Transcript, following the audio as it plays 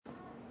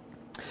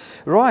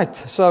Right,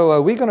 so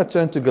we're going to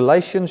turn to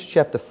Galatians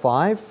chapter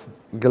 5.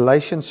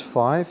 Galatians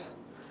 5.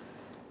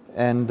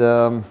 And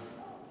I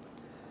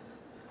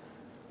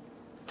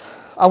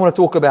want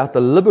to talk about the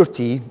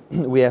liberty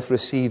we have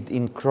received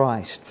in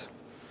Christ.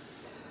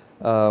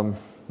 Now,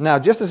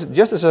 just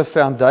as a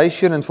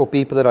foundation, and for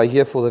people that are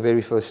here for the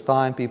very first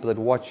time, people that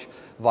watch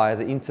via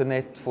the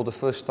internet for the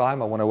first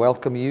time, I want to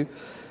welcome you.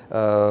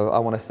 I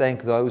want to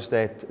thank those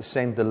that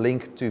send the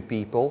link to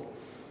people.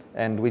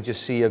 And we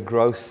just see a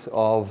growth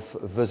of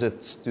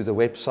visits to the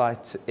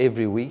website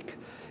every week.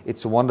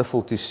 It's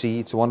wonderful to see.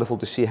 It's wonderful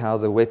to see how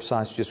the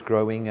website's just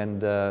growing,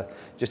 and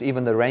just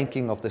even the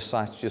ranking of the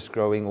site's just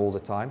growing all the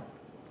time.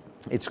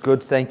 It's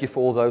good. Thank you for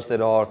all those that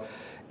are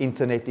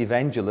internet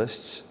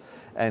evangelists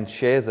and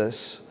share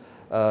this.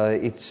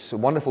 It's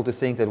wonderful to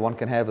think that one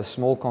can have a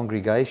small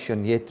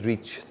congregation yet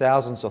reach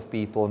thousands of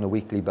people on a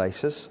weekly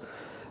basis.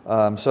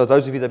 So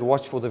those of you that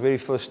watch for the very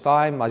first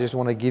time, I just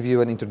want to give you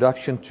an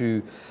introduction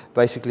to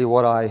basically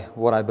what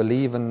I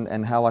believe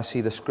and how I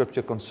see the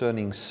scripture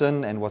concerning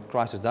sin and what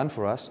Christ has done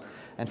for us.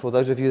 And for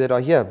those of you that are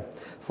here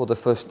for the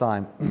first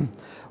time,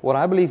 what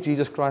I believe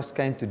Jesus Christ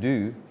came to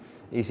do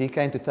is He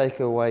came to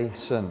take away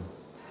sin.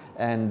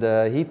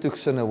 And He took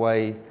sin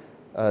away,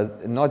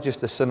 not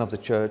just the sin of the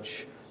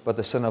church, but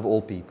the sin of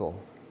all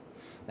people.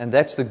 And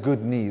that's the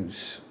good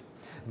news.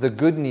 The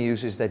good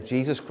news is that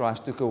Jesus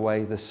Christ took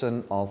away the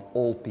sin of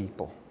all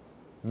people.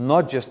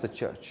 Not just the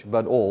church,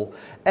 but all.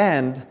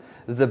 And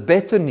the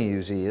better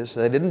news is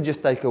that He didn't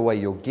just take away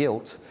your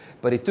guilt,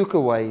 but He took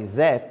away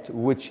that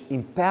which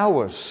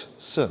empowers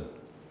sin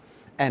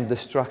and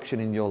destruction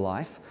in your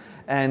life.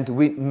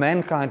 And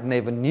mankind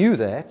never knew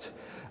that,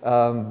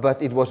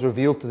 but it was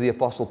revealed to the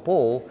Apostle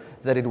Paul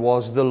that it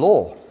was the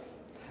law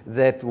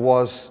that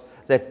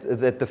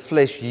the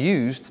flesh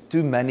used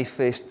to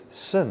manifest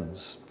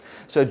sins.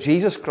 So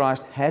Jesus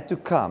Christ had to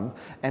come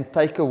and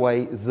take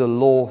away the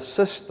law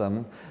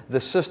system, the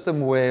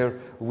system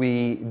where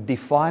we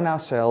define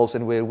ourselves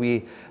and where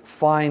we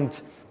find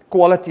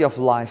quality of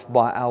life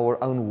by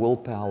our own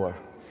willpower.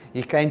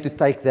 He came to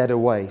take that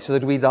away so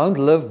that we don't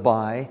live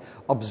by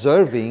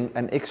observing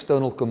an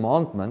external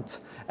commandment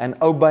and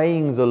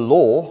obeying the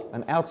law,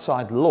 an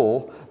outside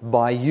law,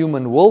 by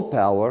human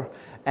willpower,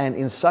 and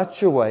in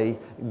such a way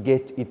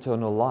get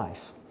eternal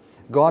life.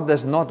 God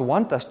does not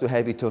want us to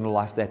have eternal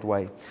life that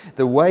way.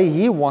 The way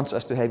He wants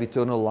us to have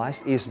eternal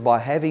life is by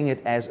having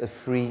it as a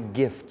free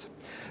gift.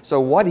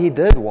 So what He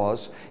did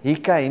was, He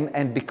came,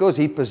 and because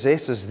He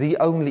possesses the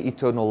only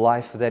eternal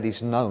life that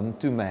is known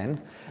to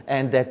man,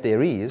 and that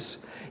there is,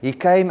 He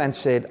came and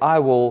said, I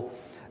will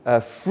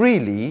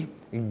freely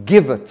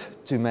give it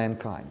to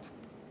mankind.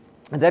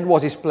 And that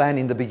was His plan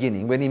in the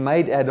beginning. When He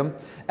made Adam,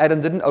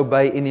 Adam didn't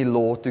obey any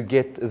law to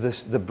get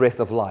the breath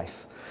of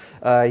life.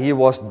 He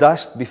was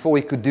dust before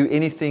he could do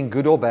anything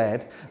good or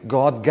bad.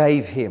 God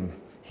gave him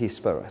His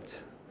Spirit.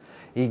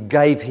 He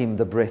gave him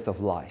the breath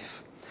of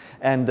life.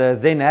 And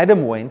then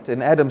Adam went,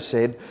 and Adam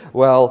said,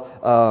 well,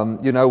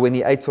 when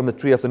he ate from the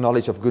tree of the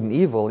knowledge of good and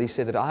evil, he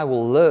said that I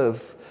will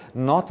live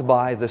not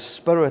by the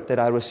Spirit that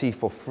I receive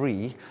for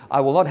free.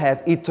 I will not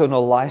have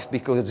eternal life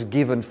because it's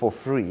given for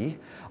free.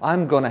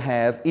 I'm going to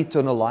have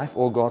eternal life,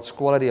 or God's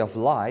quality of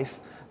life,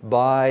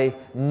 by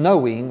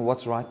knowing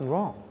what's right and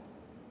wrong.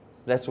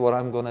 That's what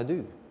I'm going to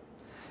do.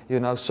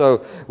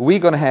 So we're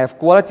going to have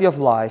quality of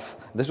life.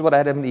 This is what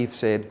Adam and Eve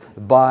said,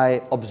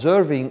 by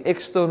observing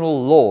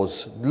external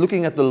laws,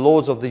 looking at the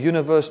laws of the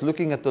universe,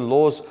 looking at the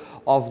laws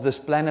of this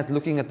planet,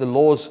 looking at the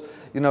laws,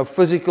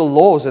 physical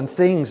laws and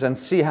things, and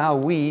see how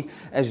we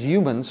as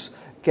humans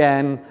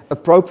can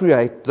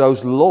appropriate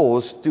those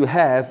laws to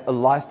have a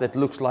life that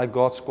looks like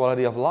God's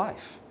quality of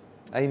life.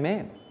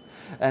 Amen.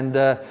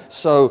 And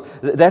so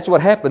that's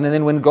what happened. And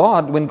then when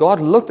God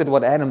looked at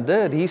what Adam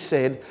did, He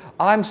said,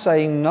 I'm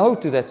saying no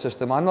to that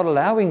system. I'm not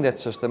allowing that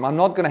system. I'm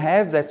not going to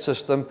have that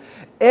system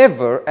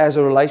ever as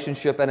a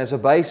relationship and as a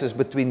basis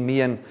between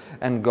me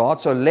and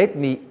God. So let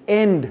me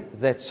end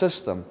that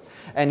system.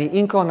 And He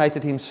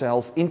incarnated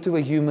Himself into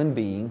a human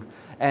being.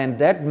 And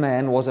that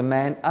man was a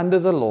man under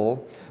the law,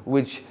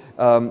 which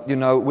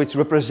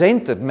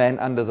represented man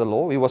under the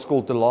law. He was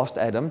called the last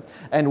Adam.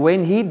 And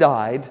when he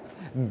died,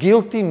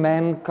 guilty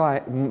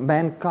mankind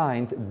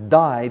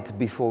died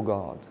before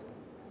God,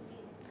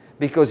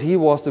 because he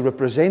was the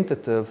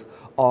representative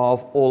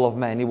of all of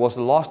man. He was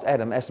the last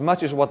Adam. As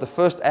much as what the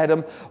first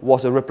Adam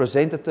was a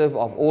representative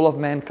of all of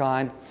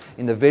mankind,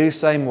 in the very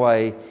same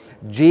way,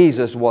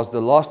 Jesus was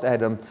the last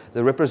Adam,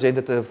 the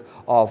representative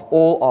of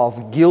all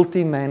of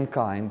guilty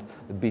mankind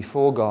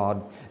before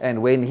God.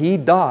 And when He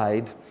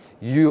died,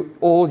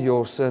 all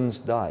your sins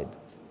died.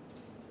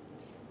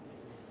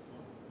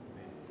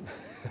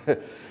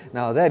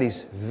 Now that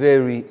is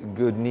very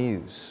good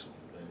news.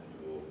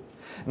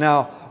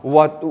 Now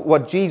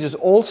what Jesus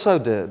also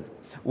did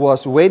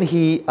was, when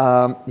he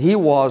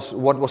was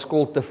what was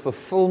called the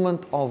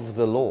fulfillment of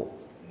the law.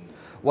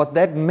 What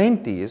that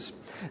meant is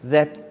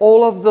that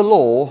all of the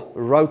law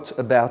wrote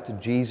about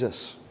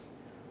Jesus.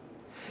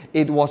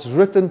 It was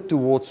written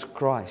towards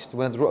Christ.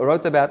 When it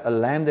wrote about a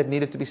lamb that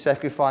needed to be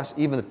sacrificed,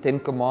 even the Ten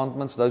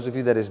Commandments, those of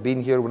you that has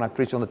been here when I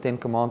preach on the Ten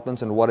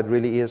Commandments and what it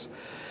really is,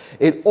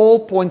 it all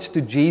points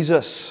to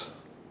Jesus.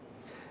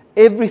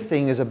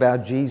 Everything is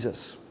about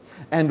Jesus.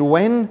 And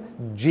when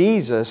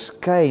Jesus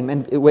came,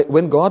 and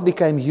when God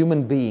became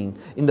human being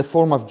in the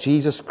form of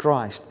Jesus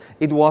Christ,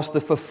 it was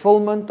the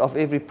fulfillment of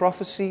every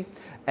prophecy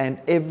and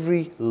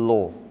every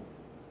law.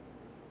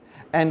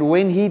 And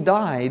when He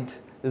died,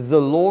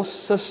 the law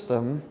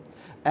system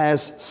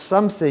as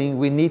something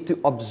we need to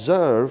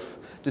observe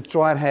to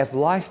try and have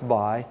life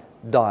by,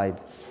 died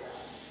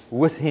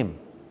with Him.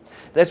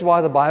 That's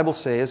why the Bible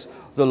says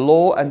the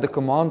law and the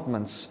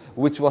commandments,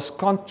 which was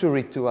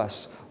contrary to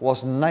us,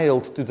 was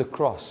nailed to the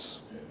cross.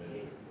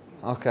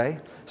 Okay?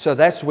 So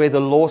that's where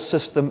the law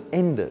system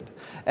ended.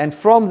 And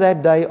from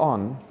that day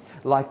on,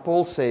 like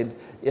Paul said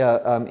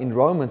in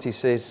Romans, he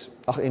says,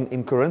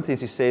 in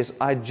Corinthians, he says,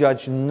 I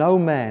judge no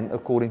man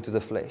according to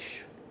the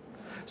flesh.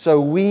 So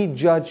we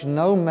judge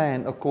no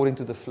man according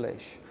to the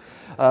flesh.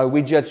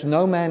 We judge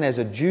no man as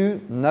a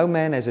Jew, no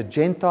man as a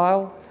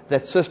Gentile.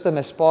 That system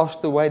has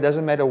passed away.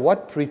 Doesn't matter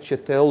what preacher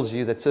tells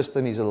you that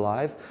system is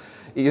alive.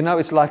 You know,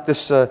 it's like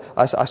this.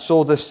 I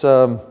saw this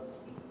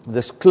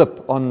this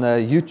clip on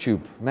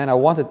YouTube. Man,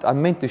 I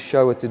meant to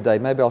show it today.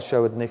 Maybe I'll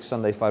show it next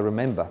Sunday if I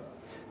remember.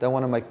 Don't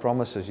want to make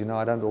promises. You know,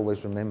 I don't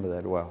always remember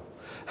that well.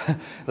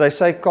 They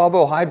say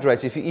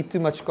carbohydrates. If you eat too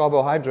much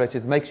carbohydrates,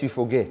 it makes you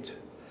forget.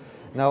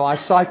 Now I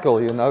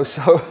cycle, you know,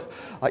 so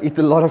I eat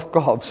a lot of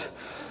carbs.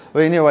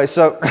 But anyway,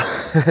 so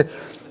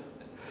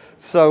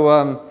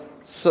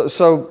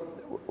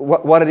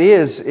what it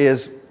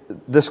is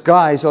this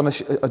guy's on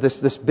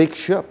this big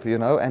ship, you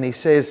know, and he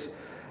says,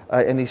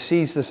 and he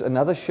sees this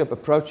another ship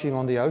approaching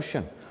on the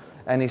ocean,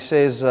 and he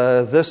says,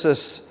 this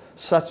is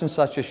such and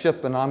such a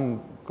ship, and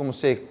I'm going to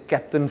say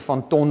Captain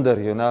van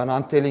Tonder, you know, and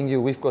I'm telling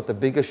you we've got the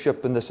biggest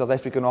ship in the South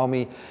African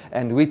Army,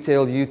 and we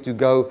tell you to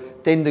go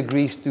 10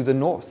 degrees to the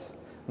north.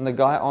 And the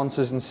guy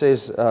answers and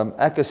says,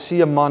 ek is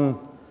seeman,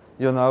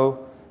 you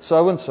know,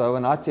 so and so,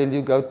 and I tell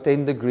you go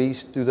 10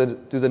 degrees to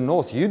the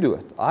north. You do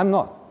it. I'm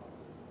not.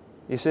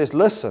 He says,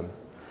 listen,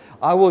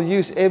 I will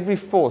use every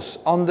force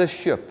on this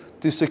ship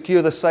to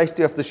secure the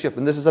safety of the ship,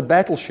 and this is a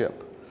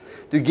battleship,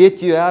 to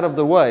get you out of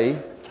the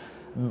way,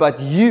 but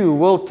you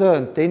will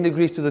turn 10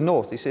 degrees to the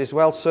north. He says,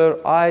 well, sir,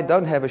 I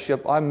don't have a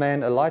ship. I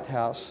man a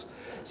lighthouse,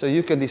 so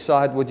you can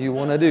decide what you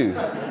want to do.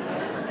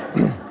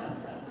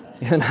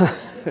 You know?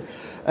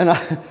 And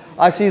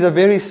I see the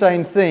very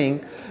same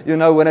thing, you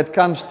know, when it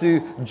comes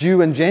to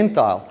Jew and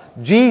Gentile.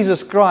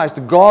 Jesus Christ,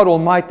 God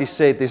Almighty,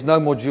 said there's no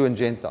more Jew and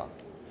Gentile.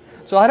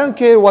 So I don't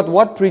care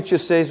what preacher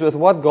says with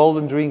what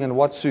golden ring and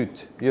what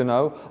suit, you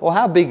know, or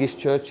how big his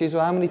church is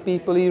or how many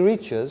people he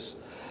reaches.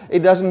 It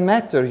doesn't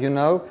matter, you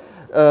know.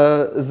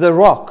 The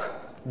Rock,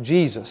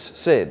 Jesus,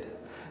 said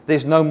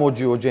there's no more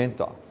Jew or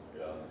Gentile.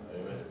 Yeah,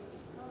 amen.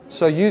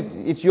 So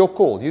it's your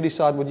call. You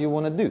decide what you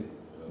want to do.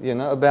 You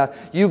know,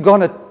 you're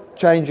going to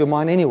change your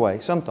mind anyway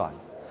sometime.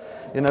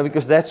 You know,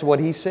 because that's what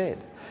He said.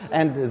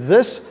 And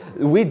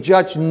we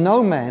judge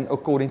no man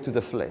according to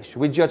the flesh.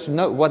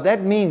 What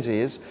that means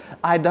is,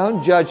 I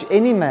don't judge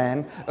any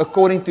man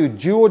according to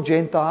Jew or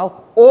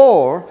Gentile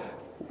or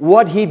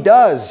what he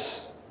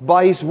does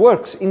by his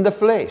works in the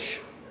flesh.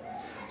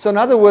 So in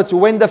other words,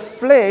 when the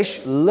flesh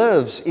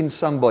lives in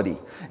somebody,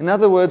 in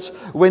other words,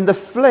 when the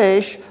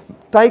flesh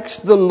takes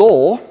the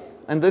law,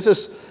 and this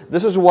is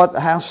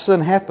how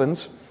sin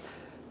happens,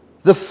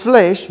 the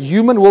flesh,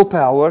 human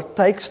willpower,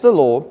 takes the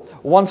law,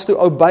 wants to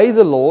obey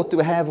the law to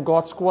have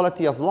God's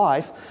quality of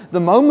life.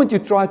 The moment you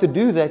try to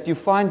do that, you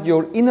find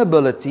your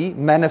inability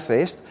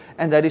manifest,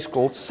 and that is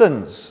called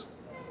sins.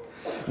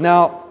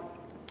 Now,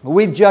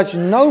 we judge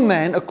no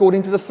man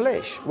according to the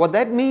flesh. What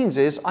that means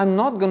is, I'm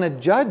not going to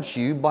judge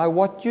you by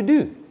what you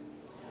do.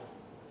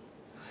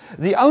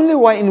 The only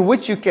way in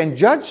which you can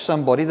judge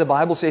somebody, the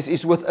Bible says,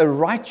 is with a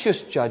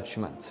righteous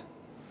judgment.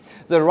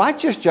 The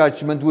righteous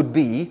judgment would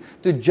be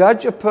to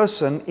judge a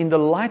person in the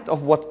light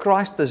of what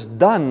Christ has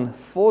done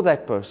for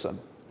that person.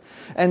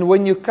 And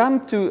when you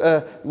come to,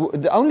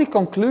 the only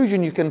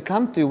conclusion you can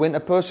come to when a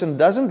person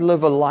doesn't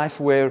live a life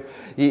where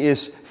he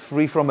is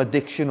free from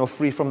addiction or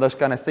free from those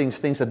kind of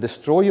things that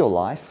destroy your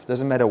life,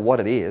 doesn't matter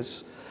what it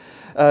is,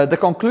 the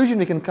conclusion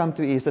we can come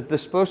to is that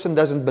this person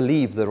doesn't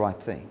believe the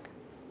right thing.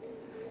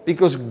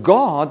 Because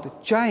God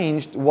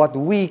changed what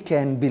we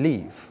can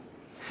believe.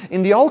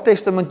 In the Old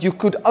Testament, you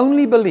could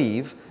only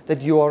believe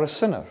that you are a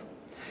sinner.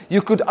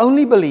 You could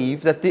only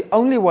believe that the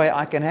only way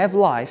I can have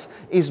life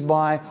is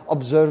by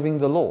observing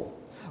the law.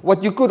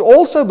 What you could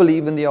also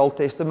believe in the Old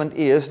Testament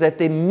is that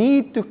there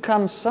need to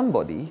come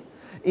somebody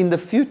in the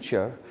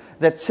future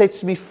that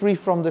sets me free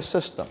from the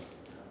system.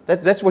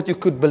 That's what you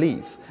could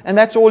believe. And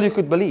that's all you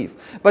could believe.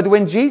 But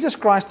when Jesus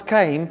Christ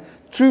came,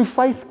 true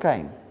faith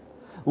came.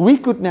 We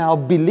could now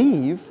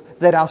believe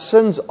that our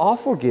sins are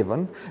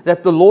forgiven,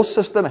 that the law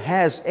system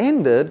has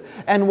ended,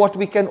 and what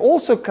we can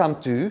also come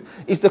to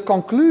is the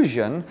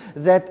conclusion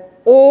that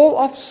all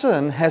of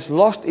sin has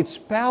lost its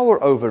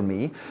power over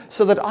me,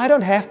 so that I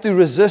don't have to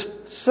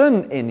resist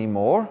sin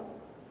anymore,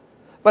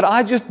 but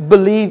I just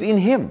believe in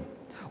Him.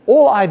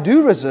 All I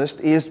do resist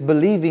is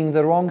believing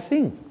the wrong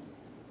thing.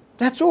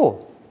 That's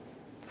all.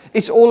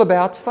 It's all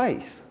about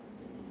faith.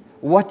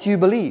 What you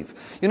believe.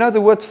 You know,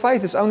 the word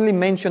faith is only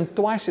mentioned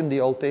twice in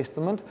the Old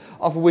Testament,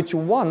 of which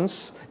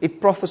once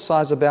it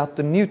prophesies about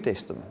the New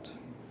Testament,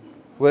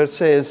 where it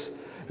says,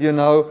 you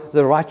know,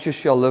 the righteous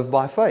shall live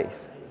by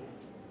faith.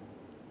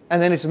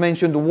 And then it's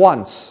mentioned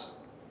once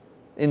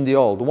in the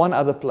Old, one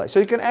other place. So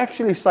you can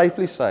actually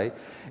safely say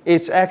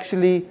it's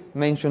actually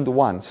mentioned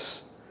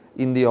once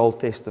in the Old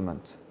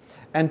Testament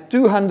and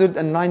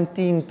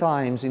 219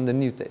 times in the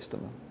New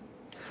Testament.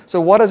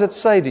 So what does it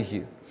say to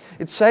you?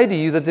 It says to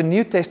you that the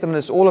New Testament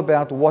is all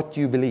about what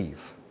you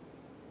believe.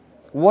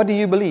 What do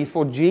you believe?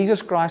 For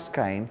Jesus Christ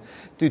came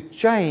to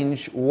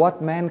change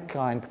what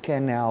mankind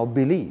can now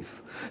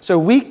believe. So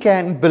we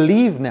can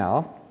believe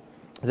now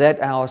that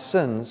our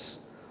sins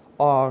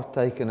are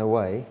taken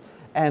away,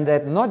 and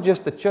that not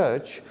just the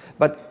church,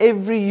 but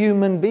every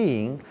human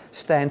being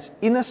stands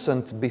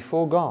innocent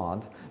before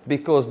God,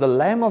 because the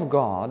Lamb of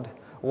God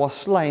was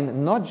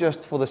slain not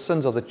just for the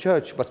sins of the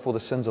church, but for the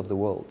sins of the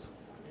world.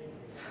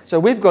 So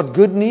we've got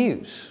good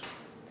news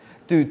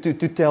to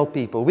tell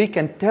people. We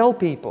can tell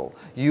people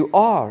you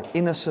are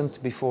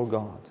innocent before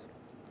God,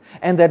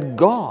 and that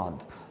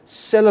God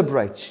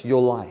celebrates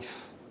your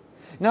life.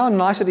 You know how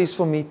nice it is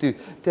for me to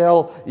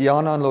tell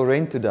Jana and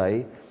Lorraine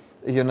today,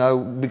 you know,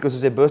 because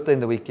it's their birthday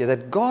in the week here,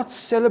 that God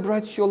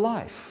celebrates your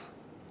life.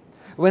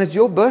 When it's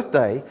your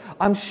birthday,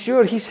 I'm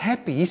sure He's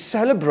happy. He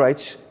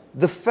celebrates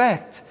the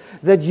fact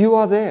that you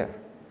are there.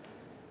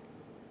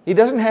 He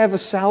doesn't have a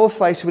sour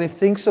face when He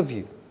thinks of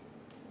you.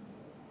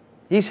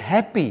 He's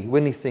happy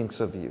when He thinks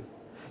of you.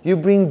 You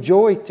bring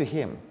joy to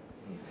Him.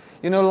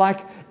 You know, like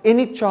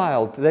any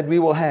child that we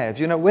will have,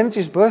 you know, when it's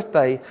his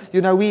birthday,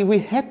 you know, we're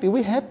happy.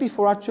 We're happy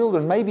for our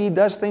children. Maybe he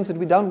does things that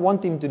we don't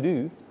want him to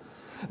do,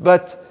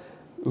 but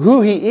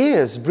who he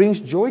is brings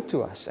joy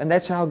to us, and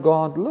that's how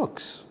God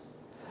looks.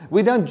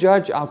 We don't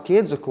judge our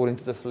kids according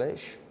to the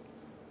flesh.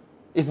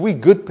 If we're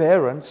good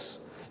parents,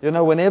 you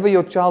know, whenever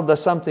your child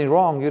does something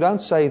wrong, you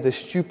don't say the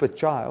stupid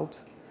child.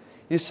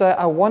 You say,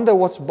 I wonder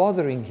what's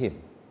bothering him.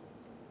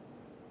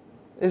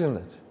 Isn't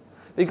it?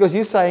 Because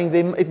you're saying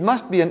it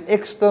must be an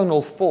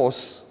external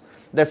force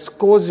that's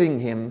causing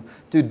him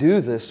to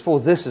do this, for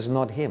this is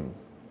not him.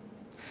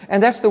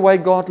 And that's the way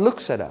God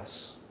looks at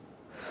us.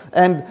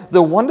 And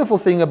the wonderful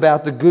thing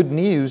about the good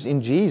news in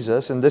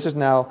Jesus, and this is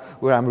now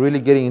where I'm really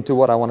getting into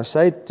what I want to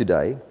say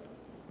today,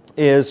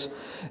 is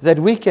that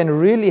we can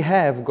really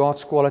have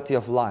God's quality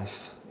of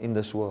life in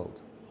this world.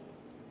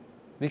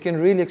 We can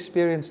really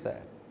experience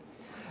that.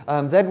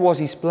 That was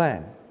His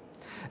plan.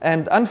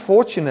 And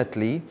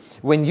unfortunately,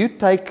 when you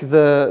take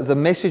the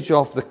message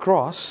of the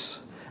cross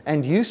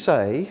and you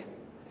say,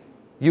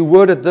 you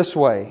word it this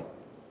way,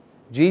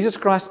 Jesus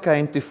Christ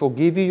came to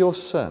forgive you your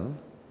sin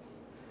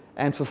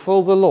and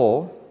fulfill the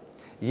law,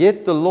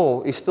 yet the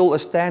law is still a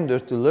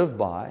standard to live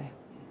by,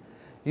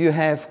 you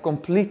have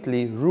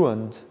completely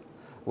ruined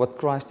what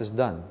Christ has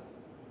done.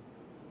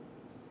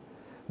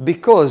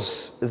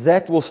 Because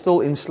that will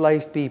still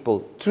enslave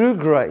people. True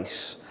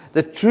grace,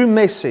 the true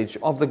message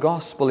of the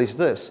gospel is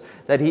this,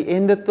 that He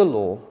ended the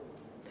law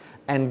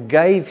and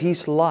gave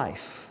His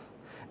life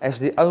as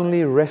the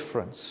only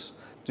reference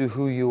to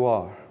who you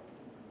are.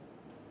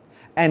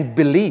 And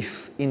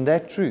belief in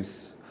that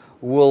truth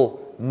will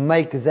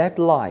make that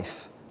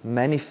life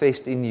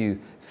manifest in you,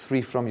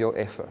 free from your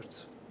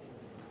effort.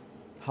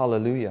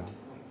 Hallelujah.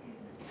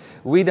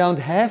 We don't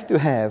have to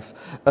have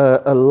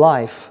a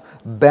life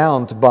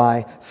bound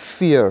by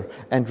fear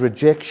and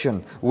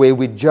rejection, where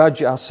we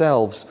judge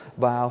ourselves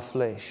by our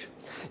flesh.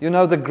 You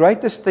know, the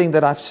greatest thing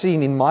that I've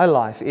seen in my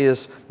life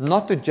is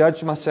not to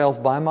judge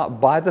myself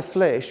by the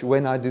flesh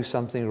when I do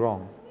something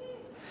wrong.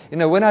 You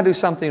know, when I do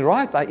something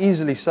right, I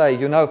easily say,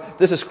 you know,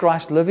 this is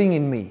Christ living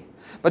in me.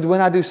 But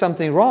when I do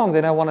something wrong,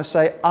 then I want to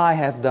say, I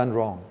have done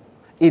wrong.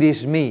 It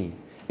is me.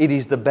 It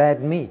is the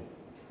bad me.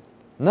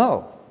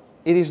 No,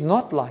 it is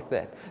not like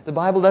that. The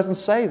Bible doesn't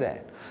say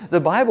that.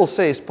 The Bible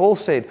says, Paul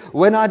said,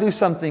 when I do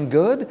something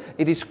good,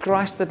 it is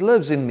Christ that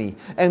lives in me.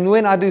 And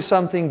when I do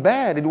something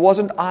bad, it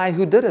wasn't I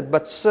who did it,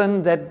 but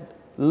sin that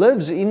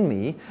lives in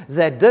me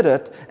that did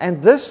it.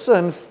 And this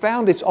sin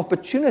found its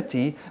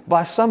opportunity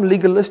by some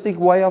legalistic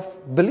way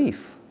of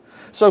belief.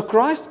 So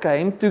Christ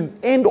came to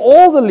end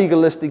all the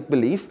legalistic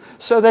belief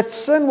so that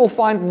sin will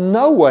find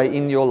no way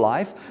in your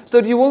life,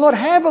 so that you will not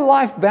have a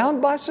life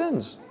bound by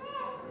sins.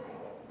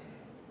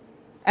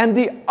 And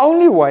the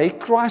only way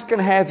Christ can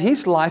have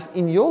His life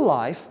in your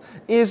life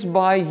is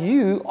by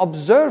you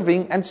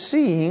observing and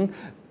seeing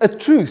a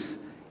truth.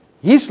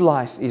 His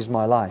life is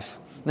my life.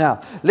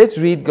 Now, let's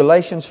read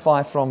Galatians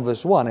 5 from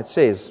verse 1. It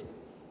says,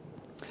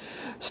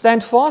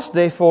 Stand fast,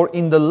 therefore,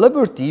 in the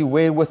liberty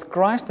wherewith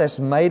Christ has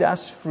made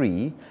us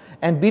free,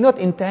 and be not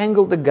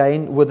entangled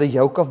again with the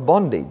yoke of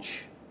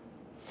bondage.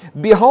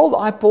 Behold,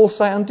 I, Paul,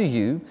 say unto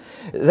you,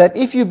 that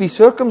if you be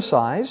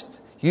circumcised,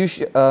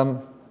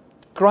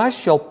 Christ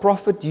shall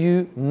profit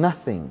you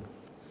nothing.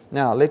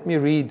 Now, let me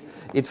read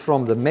it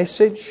from the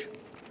Message.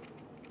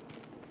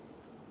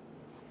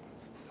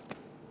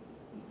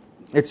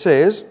 It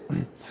says,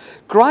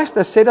 Christ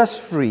has set us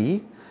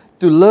free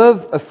to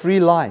live a free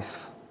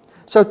life.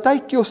 So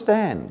take your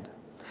stand.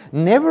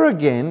 Never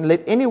again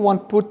let anyone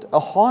put a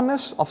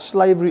harness of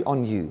slavery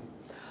on you.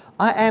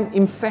 I am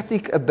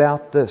emphatic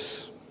about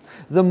this.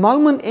 The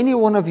moment any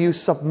one of you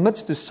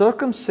submits to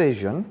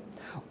circumcision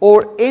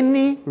or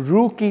any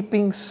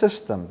rule-keeping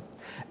system,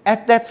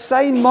 at that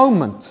same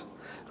moment,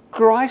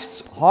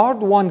 Christ's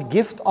hard-won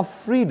gift of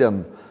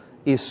freedom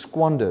is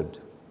squandered.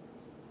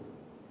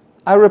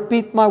 I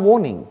repeat my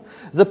warning.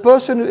 The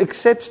person who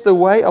accepts the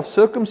way of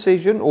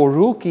circumcision or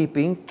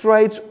rule-keeping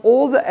trades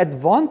all the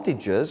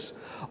advantages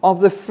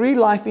of the free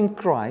life in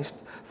Christ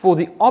for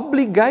the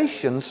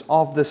obligations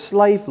of the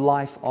slave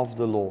life of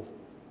the law.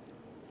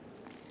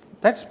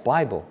 That's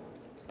Bible.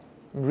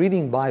 I'm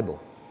reading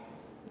Bible.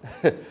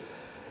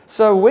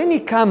 So when he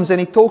comes and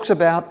he talks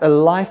about a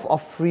life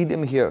of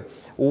freedom here,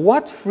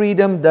 what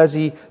freedom does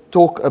he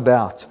talk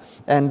about?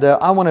 And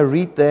I want to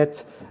read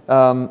that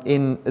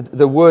in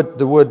the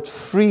word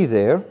free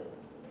there.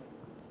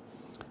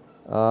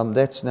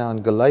 That's now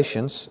in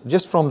Galatians,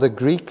 just from the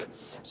Greek,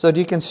 so that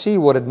you can see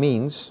what it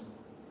means.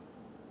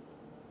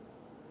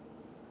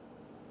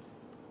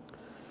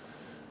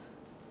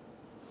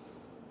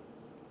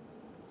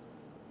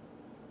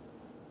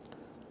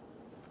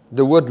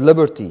 The word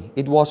liberty,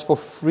 it was for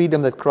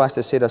freedom that Christ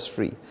has set us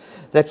free.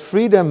 That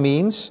freedom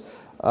means,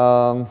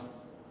 it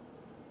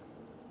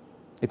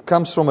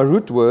comes from a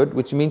root word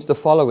which means the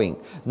following: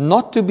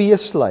 not to be a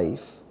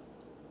slave,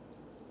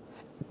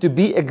 to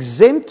be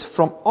exempt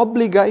from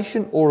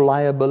obligation or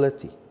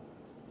liability,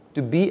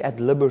 to be at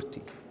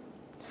liberty.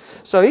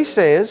 So he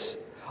says,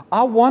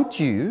 I want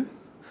you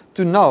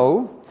to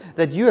know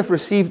that you have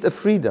received a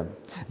freedom.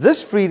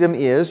 This freedom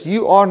is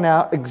you are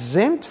now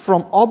exempt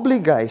from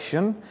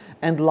obligation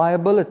and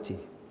liability.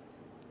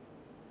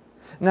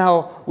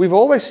 Now, we've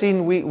always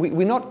seen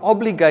we're not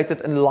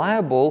obligated and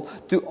liable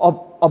to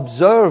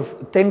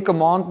observe 10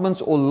 commandments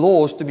or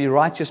laws to be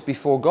righteous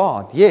before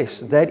God.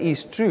 Yes, that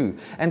is true.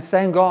 And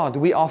thank God,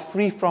 we are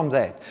free from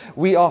that.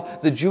 We are,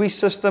 the Jewish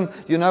system,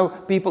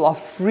 people are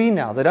free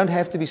now. They don't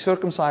have to be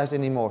circumcised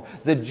anymore.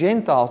 The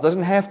Gentiles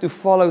doesn't have to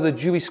follow the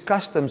Jewish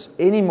customs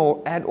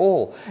anymore at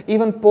all.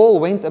 Even Paul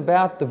went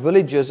about the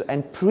villages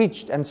and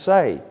preached and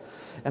say,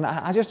 and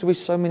I just wish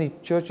so many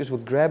churches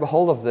would grab a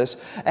hold of this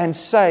and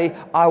say,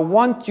 I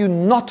want you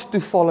not to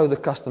follow the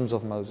customs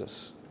of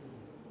Moses.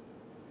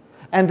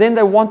 And then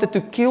they wanted to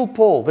kill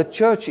Paul. The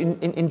church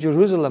in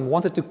Jerusalem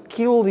wanted to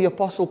kill the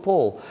Apostle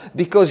Paul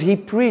because he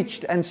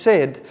preached and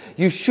said,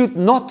 you should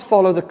not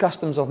follow the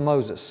customs of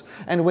Moses.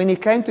 And when he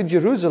came to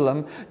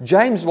Jerusalem,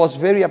 James was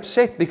very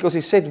upset because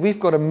he said, we've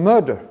got a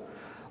murder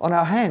on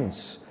our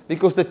hands.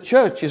 Because the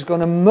church is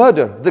going to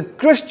murder. The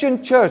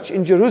Christian church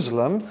in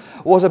Jerusalem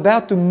was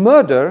about to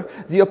murder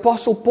the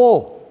Apostle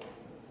Paul.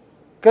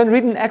 Go and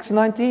read in Acts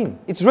 19.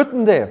 It's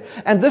written there.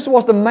 And this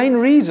was the main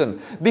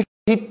reason. Because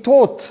he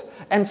taught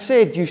and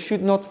said you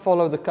should not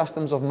follow the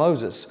customs of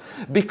Moses.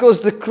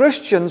 Because the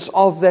Christians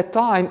of that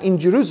time in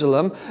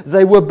Jerusalem,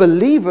 they were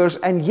believers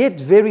and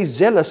yet very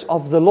zealous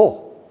of the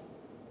law.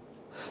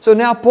 So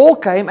now Paul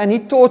came and he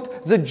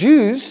taught the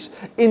Jews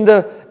in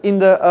the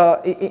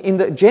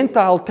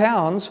Gentile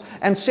towns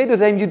and said to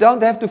them, you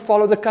don't have to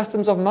follow the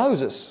customs of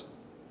Moses.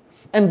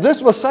 And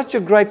this was such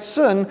a great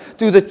sin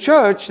to the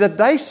church that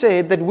they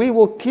said that we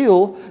will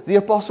kill the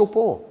Apostle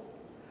Paul.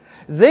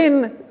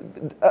 Then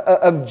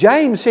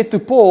James said to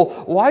Paul,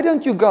 why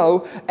don't you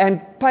go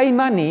and pay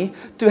money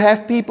to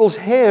have people's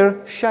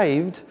hair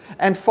shaved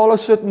and follow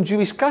certain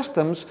Jewish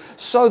customs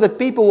so that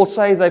people will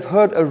say they've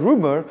heard a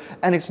rumor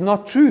and it's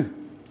not true.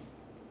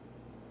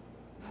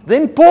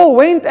 Then Paul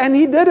went and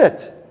he did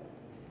it.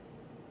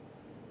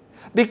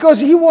 Because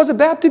he was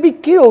about to be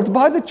killed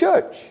by the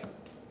church.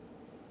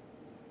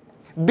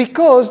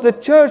 Because the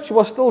church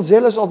was still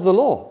zealous of the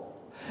law.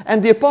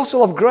 And the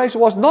apostle of grace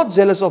was not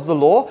zealous of the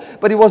law,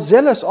 but he was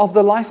zealous of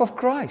the life of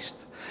Christ.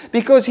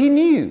 Because he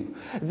knew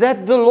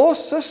that the law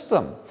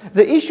system,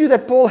 the issue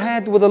that Paul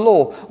had with the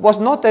law was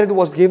not that it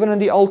was given in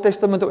the Old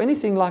Testament or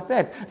anything like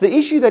that. The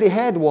issue that he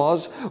had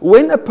was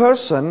when a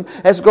person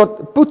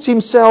puts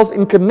himself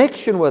in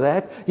connection with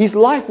that, his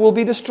life will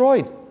be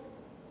destroyed.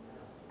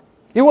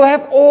 He will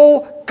have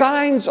all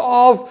kinds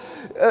of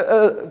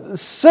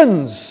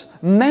sins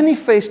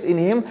manifest in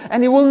him,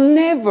 and he will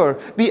never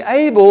be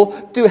able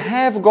to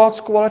have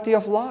God's quality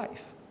of life.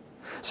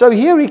 So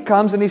here he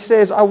comes and he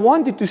says, I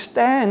want you to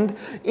stand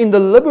in the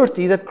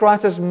liberty that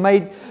Christ has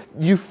made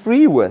you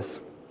free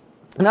with.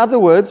 In other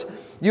words,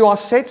 you are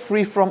set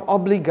free from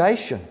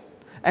obligation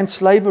and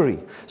slavery.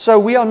 So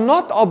we are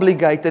not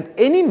obligated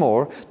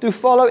anymore to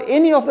follow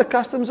any of the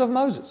customs of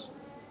Moses.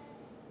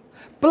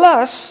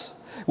 Plus,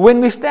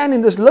 when we stand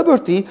in this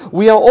liberty,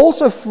 we are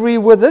also free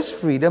with this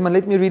freedom. And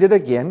let me read it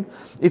again.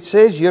 It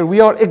says here,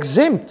 we are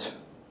exempt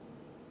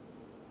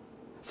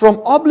from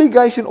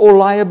obligation or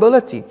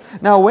liability.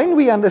 Now, when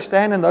we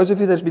understand, and those of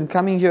you that's been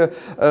coming here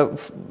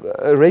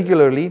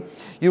regularly,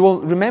 you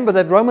will remember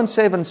that Romans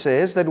 7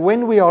 says that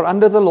when we are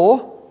under the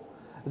law,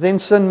 then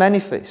sin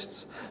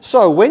manifests.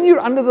 So, when you're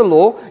under the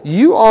law,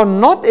 you are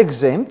not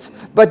exempt,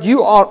 but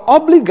you are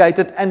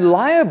obligated and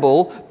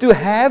liable to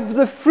have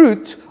the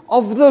fruit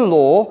of the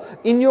law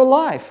in your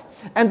life.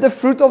 And the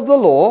fruit of the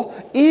law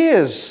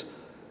is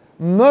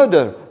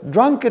murder,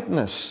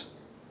 drunkenness,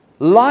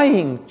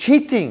 lying,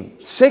 cheating,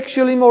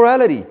 sexual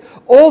immorality,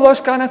 all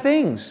those kind of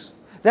things.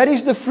 That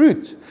is the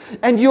fruit.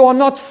 And you are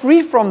not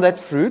free from that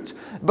fruit,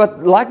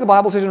 but like the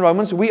Bible says in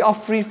Romans, we are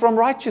free from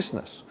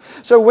righteousness.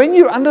 So when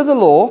you're under the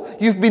law,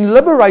 you've been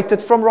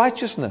liberated from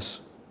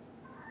righteousness.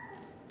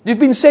 You've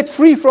been set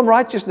free from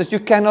righteousness. You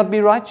cannot be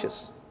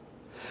righteous.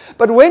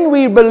 But when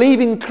we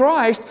believe in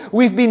Christ,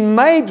 we've been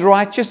made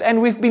righteous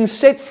and we've been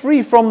set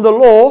free from the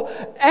law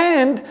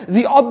and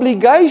the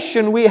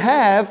obligation we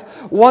have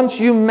once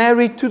you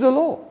married to the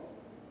law.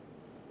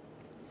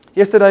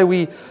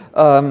 Yesterday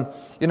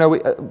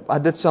I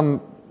did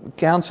some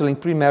counseling,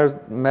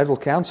 premarital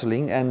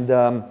counseling, and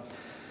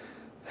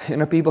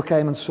people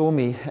came and saw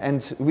me,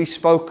 and we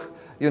spoke,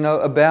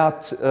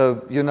 about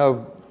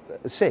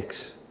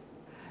sex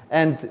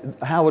and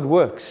how it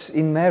works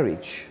in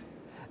marriage,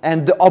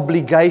 and the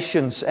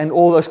obligations and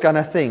all those kind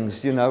of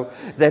things,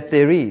 that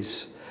there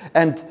is.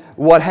 And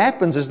what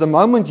happens is the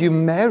moment you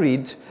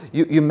marry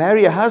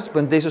a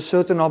husband, there's a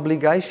certain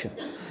obligation.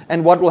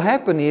 And what will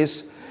happen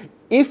is,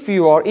 if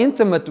you are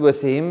intimate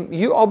with him,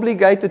 you're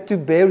obligated to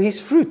bear his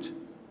fruit.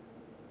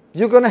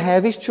 You're going to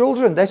have his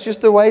children. That's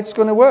just the way it's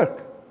going to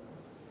work.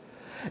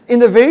 In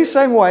the very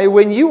same way,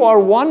 when you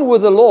are one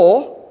with the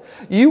law,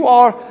 you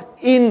are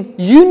in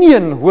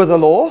union with the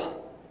law,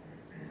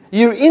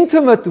 you're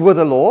intimate with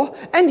the law,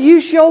 and you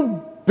shall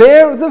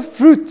bear the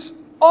fruit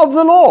of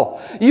the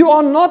law. You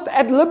are not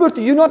at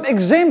liberty, you're not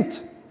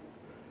exempt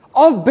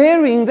of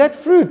bearing that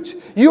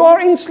fruit. You are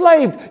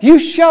enslaved, you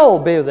shall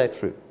bear that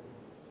fruit.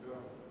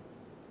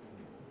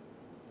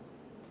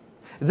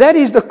 That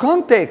is the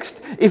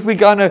context. If we're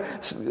going to,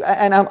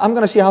 and I'm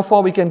going to see how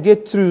far we can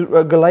get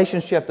through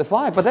Galatians chapter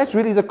 5, but that's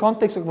really the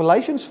context of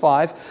Galatians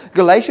 5,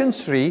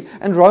 Galatians 3,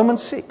 and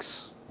Romans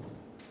 6.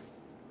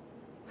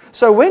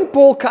 So when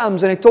Paul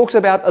comes and he talks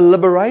about a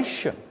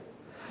liberation,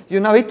 he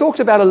talks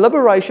about a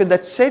liberation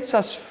that sets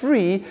us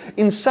free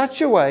in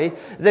such a way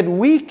that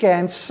we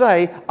can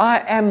say, I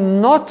am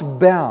not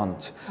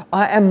bound.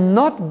 I am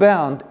not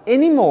bound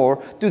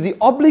anymore to the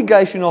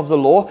obligation of the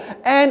law,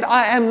 and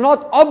I am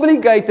not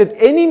obligated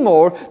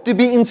anymore to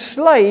be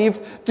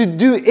enslaved to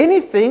do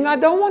anything I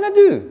don't want to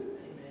do.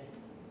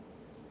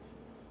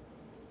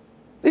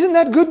 Isn't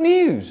that good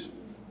news?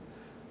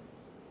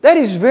 That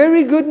is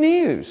very good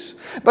news.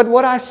 But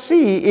what I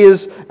see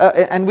is,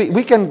 and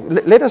we can,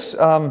 let us...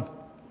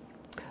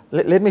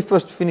 Let me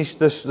first finish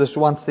this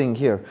one thing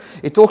here.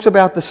 It talks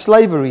about the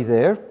slavery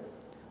there.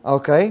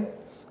 Okay?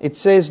 It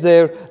says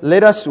there,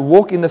 let us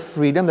walk in the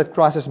freedom that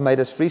Christ has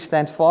made us free.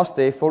 Stand fast,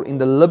 therefore, in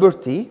the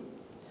liberty.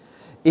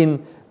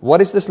 In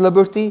what is this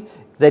liberty?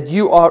 That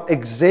you are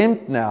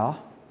exempt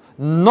now,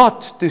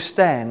 not to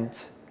stand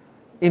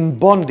in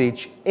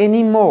bondage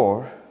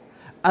anymore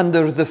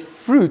under the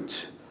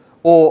fruit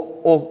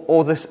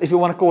or this, if you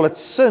want to call it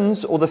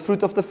sins, or the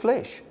fruit of the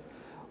flesh.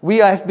 We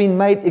have been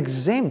made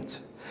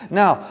exempt.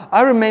 Now,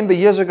 I remember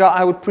years ago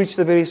I would preach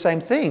the very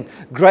same thing.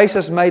 Grace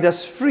has made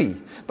us free.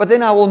 But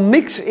then I will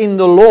mix in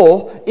the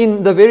law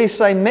in the very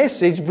same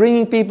message,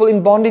 bringing people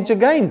in bondage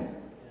again.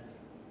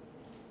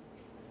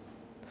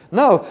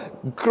 No,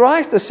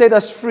 Christ has set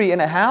us free.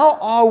 And how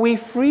are we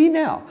free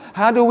now?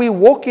 How do we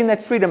walk in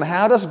that freedom?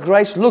 How does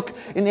grace look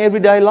in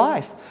everyday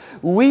life?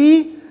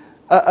 Die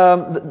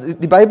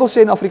Bybel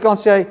sê in Afrikaans,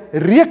 sê hy,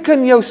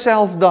 reken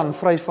jouself dan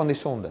vry van die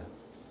sonde.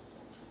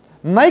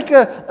 Make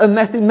a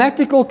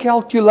mathematical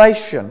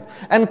calculation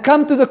and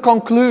come to the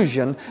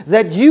conclusion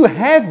that you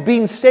have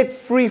been set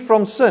free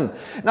from sin.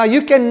 Now,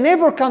 you can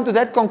never come to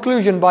that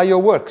conclusion by your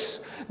works,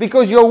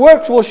 because your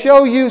works will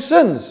show you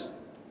sins.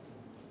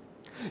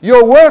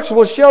 Your works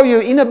will show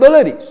you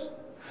inabilities.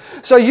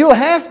 So you'll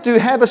have to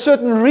have a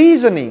certain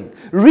reasoning.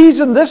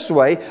 Reason this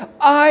way: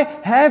 I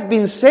have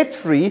been set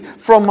free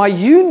from my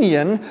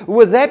union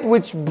with that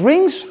which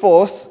brings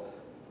forth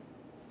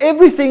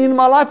everything in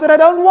my life that I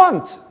don't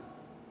want.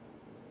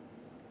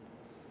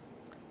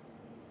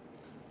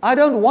 I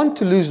don't want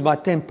to lose my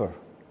temper.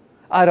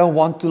 I don't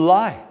want to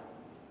lie.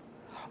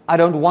 I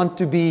don't want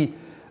to be,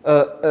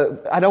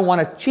 I don't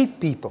want to cheat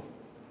people.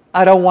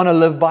 I don't want to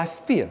live by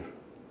fear.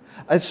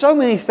 There's so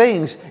many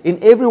things in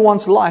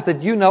everyone's life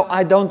that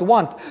I don't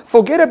want.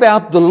 Forget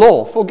about the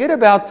law. Forget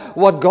about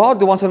what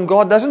God wants and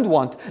God doesn't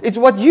want. It's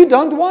what you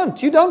don't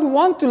want. You don't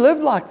want to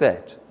live like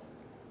that.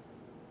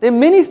 There are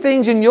many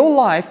things in your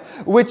life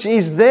which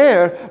is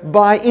there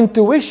by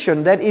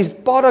intuition, that is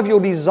part of your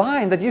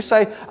design, that you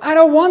say, I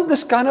don't want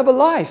this kind of a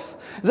life.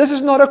 This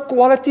is not a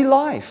quality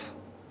life.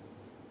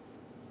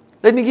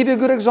 Let me give you a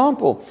good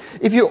example.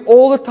 If you're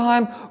all the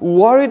time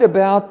worried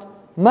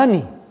about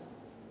money,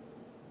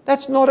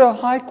 that's not a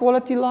high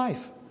quality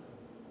life.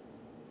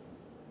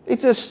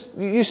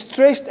 You're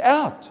stressed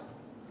out.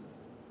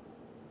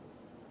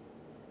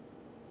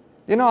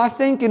 You know, I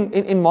think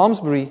in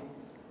Malmesbury,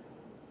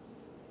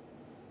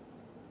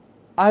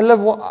 I live,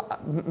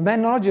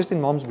 not just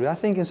in Malmesbury, I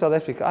think in South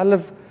Africa, I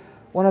live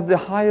one of the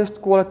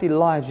highest quality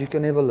lives you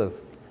can ever live.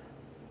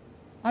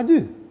 I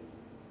do.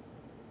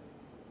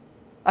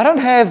 I don't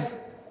have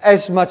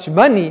as much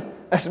money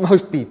as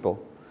most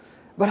people,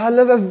 but I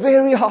live a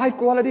very high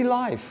quality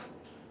life.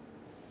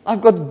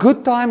 I've got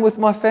good time with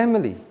my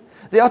family.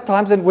 There are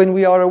times when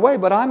we are away,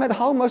 but I'm at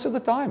home most of the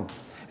time.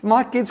 If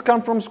my kids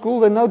come from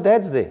school, they know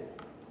Dad's there.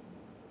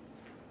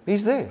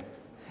 He's there.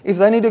 If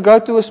they need to go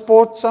to a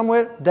sport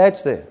somewhere,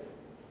 Dad's there.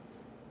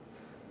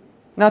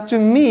 Now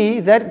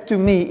that to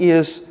me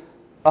is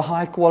a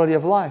high quality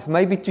of life.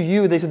 Maybe to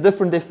you there's a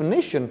different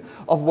definition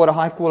of what a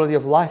high quality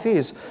of life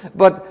is.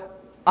 But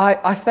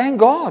I thank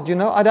God, you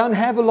know, I don't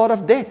have a lot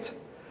of debt.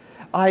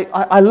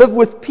 I live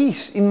with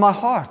peace in my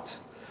heart.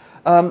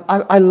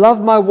 I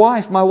love my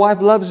wife. My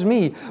wife loves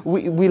me.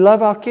 We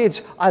love our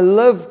kids. I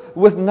live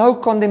with no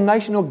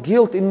condemnation or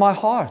guilt in my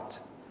heart.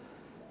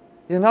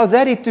 You know,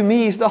 that to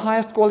me is the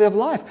highest quality of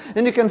life.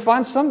 Then you can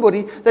find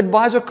somebody that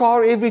buys a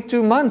car every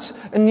 2 months,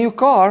 a new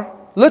car,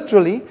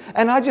 literally,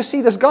 and I just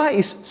see this guy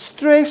is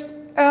stressed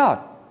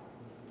out.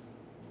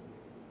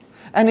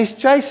 And he's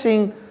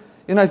chasing,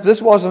 you know, if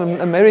this was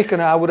an American,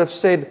 I would have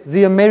said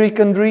the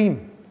American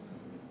dream.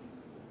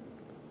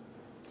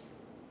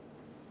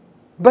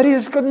 But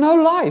he's got no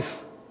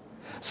life.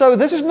 So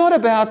this is not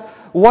about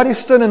what is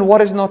sin and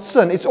what is not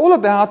sin. It's all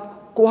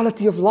about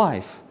quality of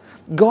life.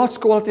 God's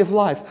quality of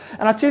life.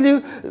 And I tell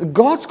you,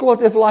 God's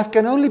quality of life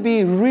can only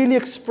be really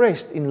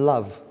expressed in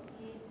love.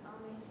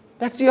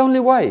 That's the only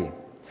way.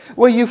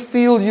 Where you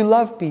feel you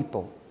love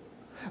people.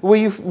 Where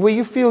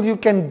you feel you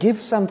can give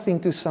something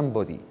to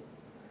somebody.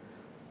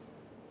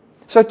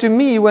 So to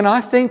me, when I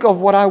think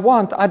of what I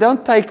want, I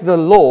don't take the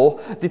law,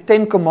 the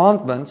 10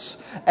 commandments,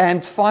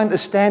 and find a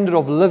standard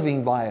of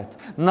living by it.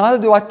 Neither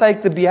do I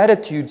take the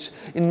Beatitudes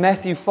in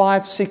Matthew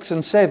 5, 6,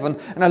 and 7,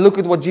 and I look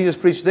at what Jesus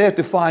preached there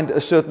to find a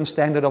certain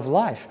standard of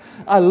life.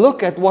 I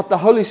look at what the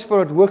Holy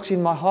Spirit works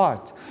in my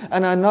heart,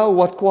 and I know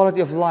what quality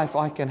of life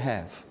I can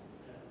have.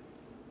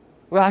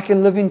 Where I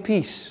can live in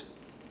peace.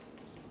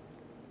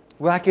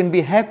 Where I can be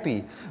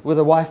happy with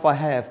the wife I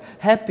have,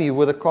 happy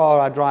with the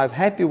car I drive,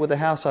 happy with the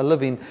house I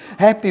live in,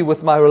 happy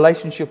with my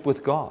relationship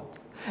with God.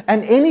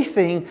 And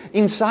anything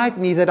inside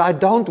me that I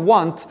don't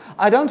want,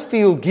 I don't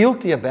feel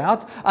guilty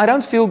about, I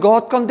don't feel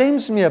God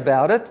condemns me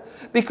about it,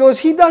 because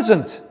He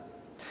doesn't.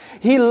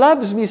 He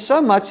loves me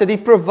so much that He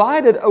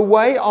provided a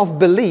way of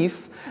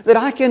belief that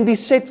I can be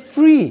set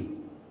free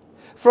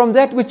from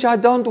that which I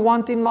don't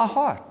want in my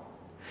heart.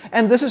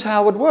 And this is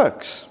how it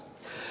works.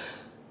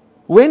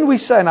 When we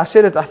say, and I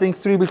said it I think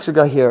 3 weeks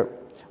ago here,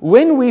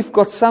 when we've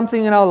got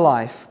something in our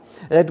life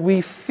that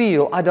we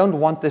feel, I don't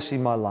want this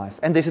in my life,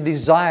 and there's a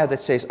desire that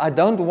says, I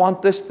don't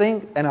want this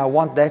thing and I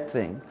want that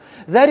thing,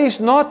 that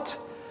is not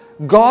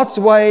God's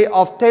way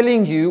of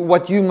telling you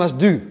what you must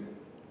do.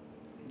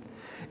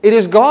 It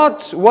is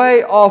God's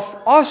way of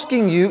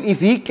asking you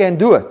if He can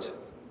do it.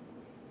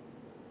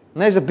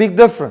 And there's a big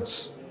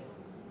difference.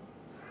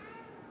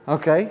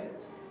 Okay?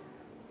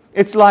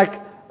 It's like,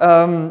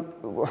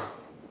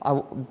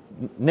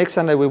 next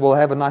Sunday we will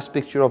have a nice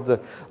picture of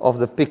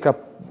the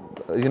pickup,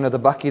 you know, the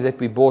bakkie that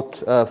we bought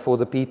for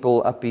the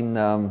people up in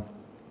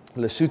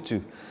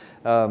Lesotho.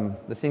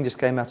 The thing just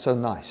came out so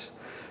nice.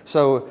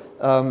 So,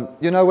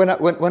 you know,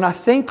 when I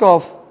think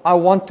of I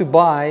want to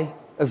buy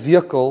a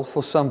vehicle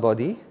for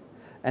somebody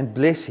and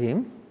bless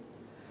him,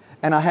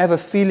 and I have a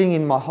feeling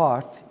in my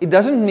heart, it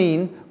doesn't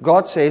mean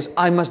God says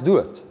I must do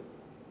it.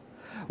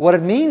 What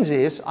it means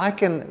is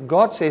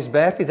God says,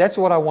 Bertie, that's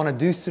what I want to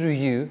do through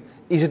you.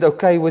 Is it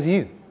okay with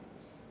you?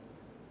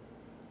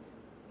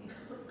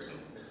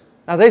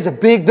 Now there's a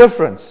big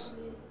difference.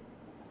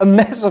 A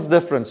massive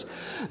difference.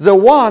 The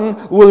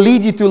one will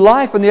lead you to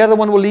life and the other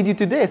one will lead you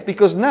to death.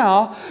 Because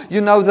now,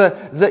 you know,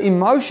 the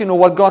emotion or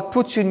what God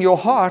puts in your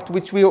heart,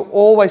 which we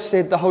always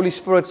said, the Holy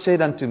Spirit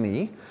said unto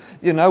me,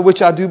 you know,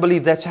 which I do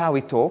believe that's how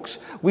He talks.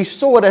 We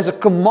saw it as a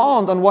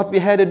command on what we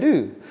had to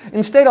do.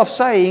 Instead of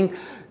saying,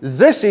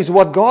 this is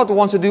what God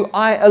wants to do,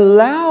 I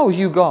allow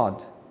you,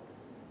 God.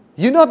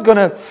 You're not going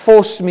to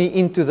force me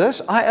into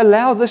this. I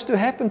allow this to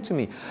happen to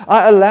me.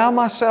 I allow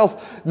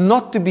myself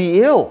not to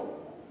be ill.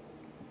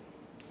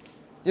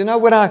 You know,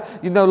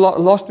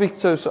 last week,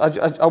 so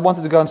I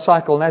wanted to go and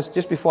cycle, and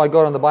just before I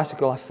got on the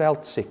bicycle, I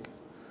felt sick,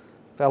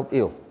 felt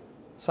ill.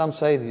 Some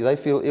say they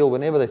feel ill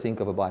whenever they think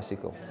of a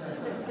bicycle.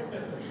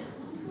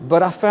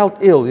 But I felt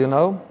ill, you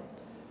know.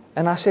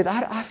 And I said,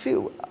 I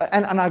feel,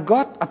 and I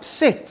got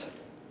upset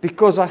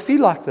because I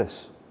feel like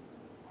this.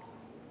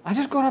 I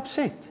just got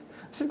upset.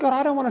 I said, God,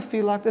 I don't want to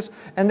feel like this.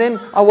 And then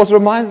I was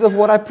reminded of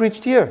what I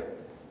preached here.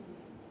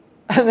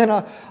 And then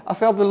I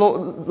felt the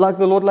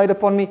Lord laid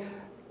upon me,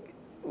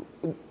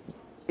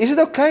 is it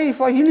okay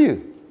if I heal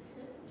you?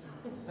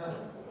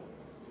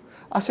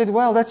 I said,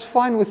 well, that's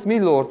fine with me,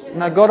 Lord.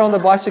 And I got on the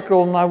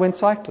bicycle and I went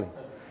cycling.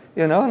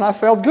 You know, and I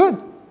felt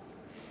good.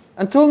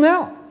 Until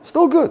now,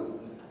 still good.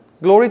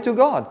 Glory to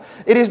God.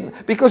 It is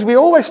because we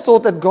always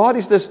thought that God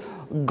is this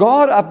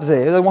God up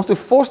there that wants to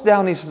force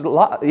down His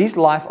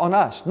life on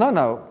us.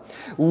 No.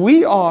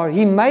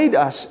 He made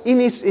us in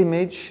His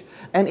image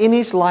and in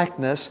His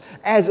likeness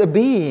as a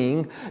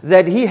being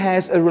that He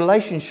has a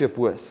relationship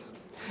with.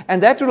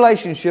 And that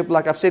relationship,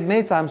 like I've said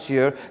many times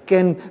here,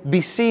 can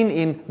be seen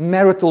in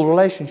marital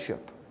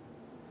relationship.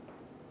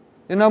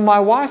 You know, my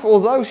wife,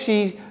 although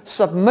she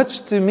submits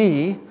to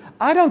me,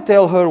 I don't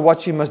tell her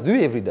what she must do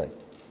every day.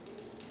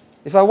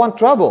 If I want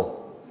trouble,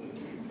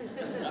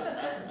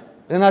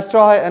 then I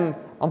try en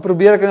dan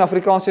probeer ek in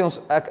Afrikaans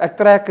sê ek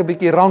trek 'n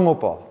bietjie rang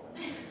op haar.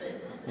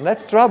 And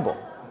that's trouble,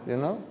 you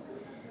know.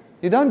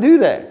 You don't do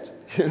that,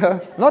 you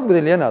know. Not with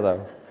Elena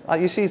though.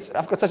 You see,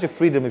 I've got such a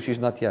freedom if she's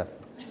not here.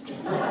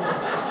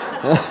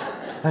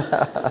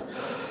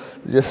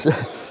 Just,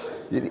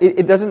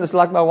 it doesn't, it's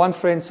like my one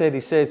friend said, he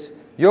says,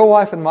 your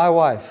wife and my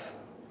wife,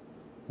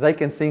 they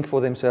can think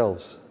for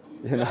themselves.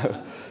 You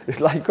know, it's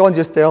like you can't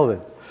just tell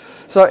them.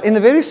 So in the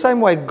very same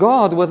way,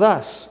 God with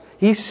us,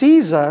 He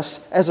sees us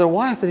as a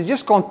wife that He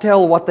just can't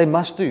tell what they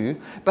must do,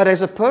 but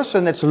as a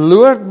person that's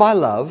lured by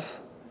love,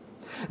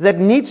 that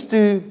needs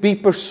to be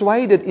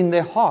persuaded in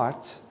their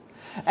heart,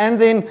 and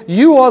then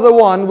you are the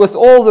one with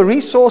all the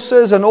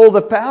resources and all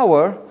the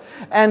power,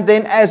 and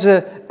then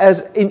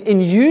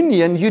in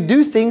union you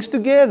do things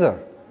together.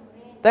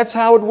 That's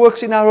how it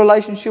works in our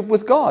relationship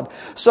with God.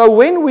 So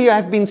when we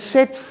have been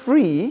set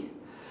free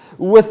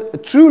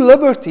with true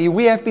liberty,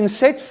 we have been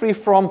set free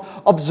from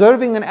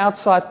observing an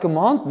outside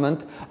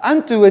commandment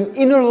unto an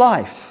inner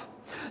life.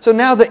 So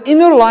now the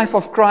inner life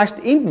of Christ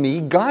in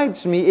me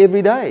guides me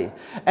every day.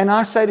 And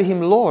I say to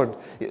Him, Lord,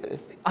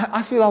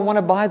 I feel I want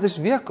to buy this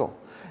vehicle.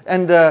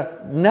 And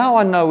now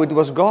I know it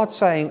was God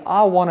saying,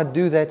 I want to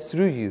do that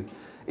through you.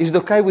 Is it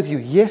okay with you?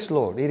 Yes,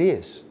 Lord, it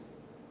is.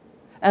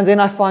 And then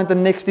I find the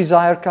next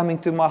desire coming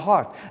to my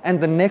heart.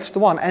 And the next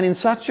one. And in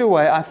such a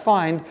way, I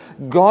find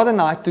God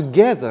and I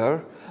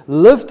together,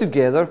 live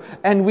together,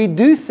 and we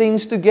do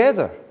things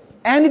together.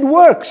 And it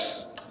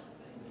works.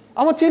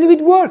 I want to tell you,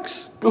 it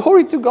works.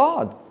 Glory to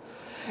God.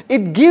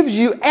 It gives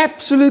you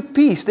absolute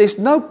peace. There's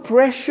no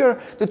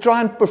pressure to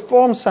try and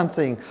perform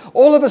something.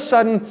 All of a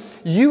sudden,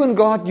 you and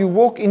God, you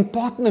walk in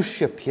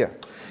partnership here.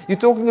 You're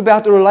talking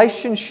about a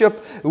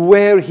relationship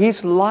where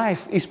His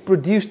life is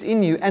produced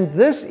in you. And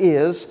this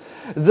is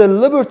the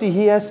liberty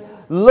He has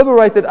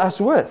liberated us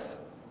with.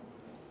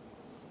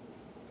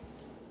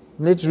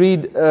 Let's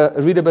read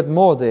a bit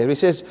more there. He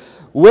says,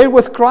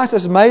 wherewith Christ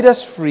has made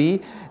us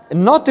free,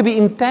 not to be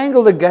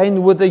entangled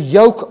again with the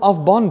yoke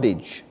of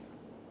bondage.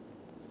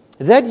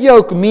 That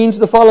yoke means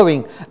the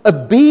following: a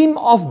beam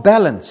of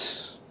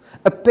balance,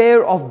 a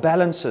pair of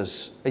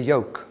balances, a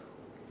yoke.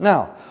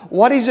 Now,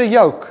 what is a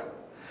yoke?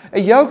 A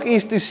yoke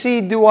is to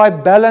see, do I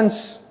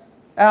balance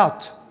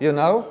out, you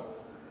know?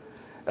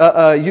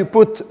 You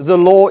put the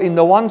law in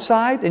the one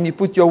side and you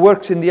put your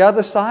works in the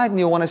other side, and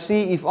you want to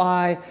see if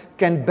I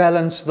can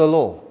balance the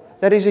law.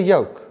 That is a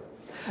yoke.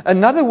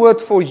 Another word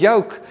for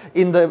yoke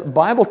in the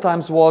Bible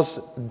times was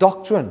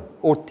doctrine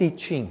or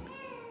teaching.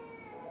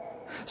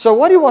 So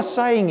what he was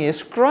saying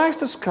is,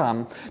 Christ has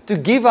come to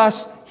give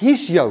us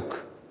His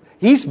yoke,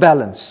 His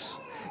balance.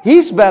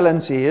 His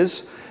balance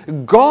is,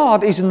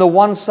 God is in the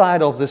one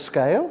side of the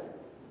scale,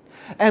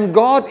 and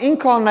God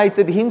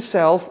incarnated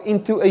Himself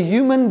into a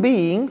human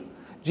being,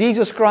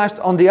 Jesus Christ,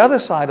 on the other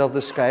side of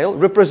the scale,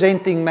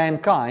 representing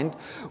mankind,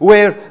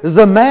 where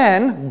the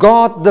man,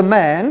 God the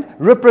man,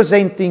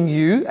 representing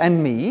you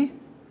and me,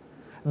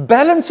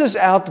 balances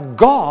out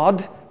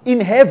God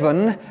in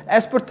heaven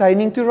as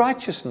pertaining to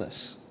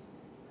righteousness.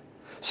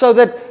 So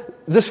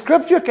that the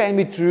scripture can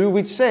be true,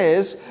 which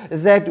says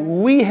that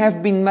we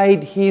have been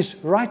made His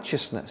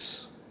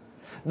righteousness.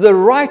 The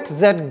right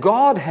that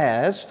God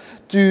has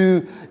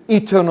to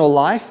eternal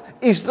life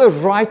is the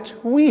right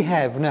we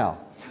have now.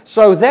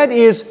 So that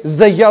is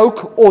the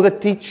yoke or the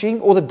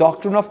teaching or the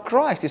doctrine of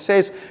Christ. He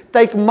says,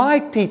 take my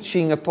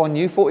teaching upon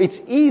you, for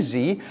it's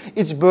easy,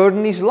 its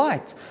burden is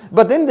light.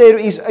 But then there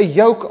is a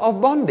yoke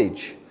of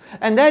bondage.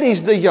 And that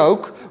is the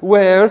yoke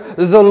where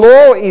the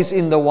law is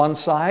in the one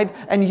side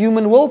and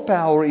human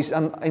willpower is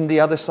in the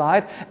other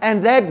side.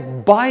 And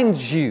that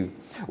binds you.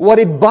 What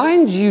it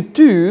binds you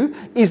to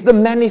is the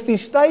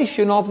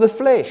manifestation of the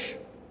flesh.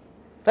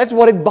 That's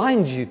what it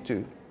binds you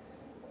to.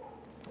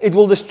 It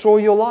will destroy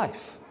your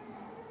life.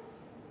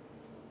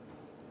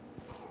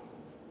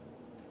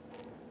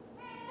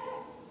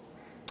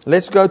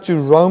 Let's go to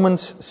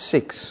Romans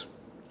 6.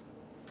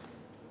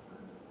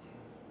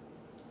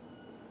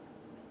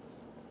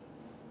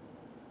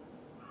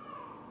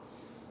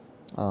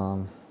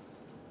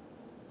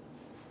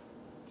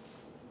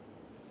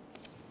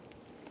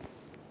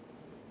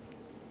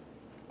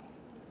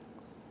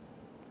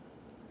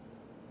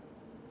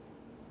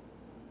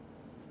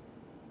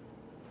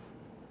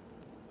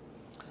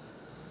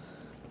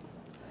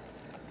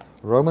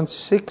 Romans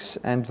 6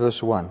 and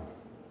verse 1.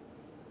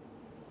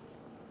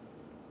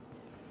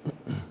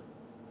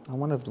 I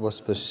wonder if it was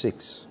verse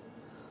 6.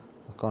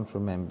 I can't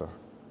remember.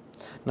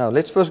 Now,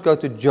 let's first go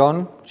to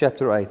John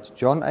chapter 8.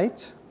 John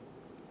 8.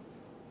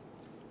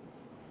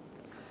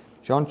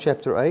 John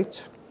chapter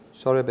 8,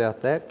 sorry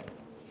about that,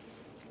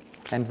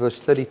 and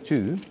verse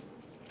 32.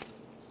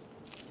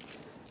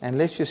 And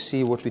let's just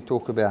see what we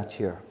talk about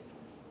here.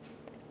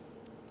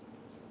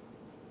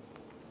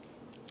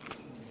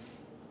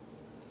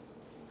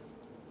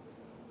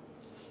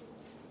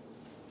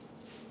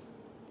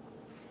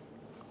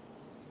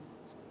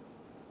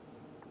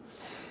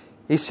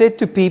 He said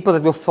to people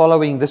that were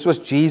following, this was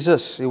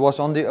Jesus, he was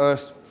on the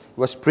earth, he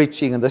was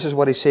preaching, and this is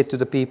what he said to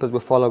the people that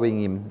were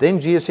following him. Then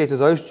Jesus said to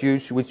those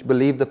Jews which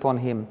believed upon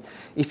him,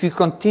 if you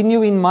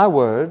continue in my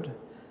word,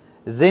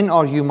 then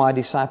are you my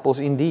disciples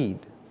indeed,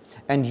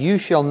 and you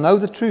shall know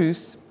the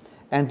truth,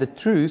 and the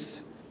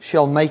truth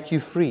shall make you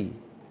free.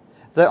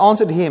 They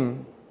answered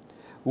him,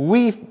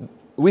 we've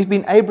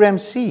been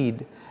Abraham's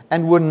seed,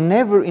 and were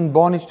never in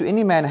bondage to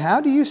any man.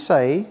 How do you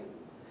say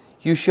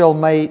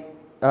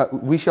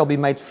we shall be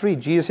made free?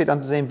 Jesus said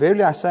unto them,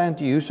 verily I say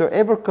unto you,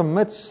 whosoever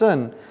commits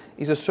sin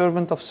is a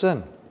servant of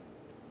sin.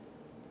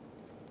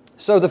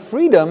 So the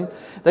freedom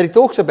that he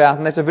talks about,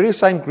 and that's the very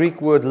same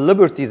Greek word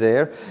liberty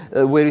there,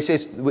 where he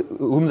says,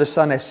 whom the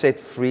Son has set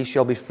free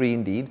shall be free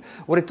indeed.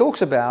 What he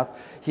talks about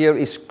here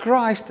is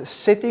Christ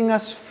setting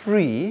us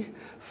free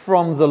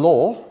from the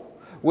law,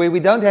 where we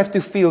don't have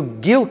to feel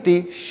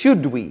guilty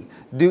should we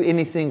do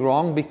anything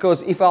wrong,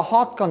 because if our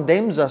heart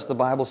condemns us, the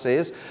Bible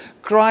says,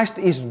 Christ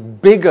is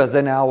bigger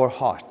than our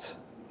heart.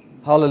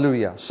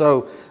 Hallelujah.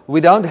 So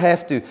we don't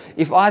have to.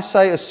 If I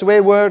say a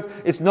swear word,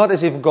 it's not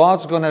as if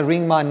God's going to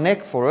wring my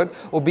neck for it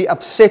or be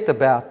upset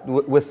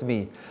with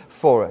me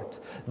for it.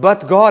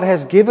 But God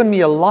has given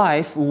me a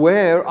life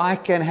where I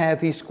can have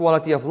His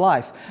quality of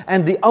life.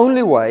 And the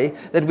only way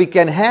that we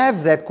can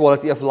have that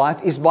quality of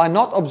life is by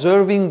not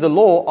observing the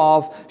law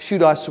of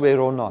should I swear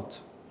or not.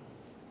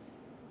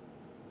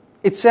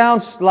 It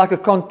sounds like a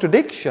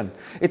contradiction.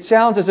 It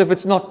sounds as if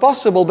it's not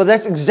possible, but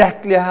that's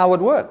exactly how it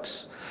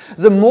works.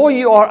 The more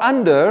you are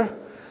under,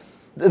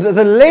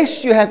 the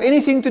less you have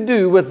anything to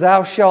do with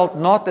thou shalt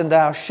not and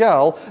thou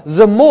shalt,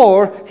 the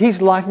more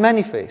His life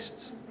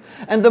manifests.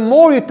 And the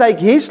more you take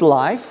His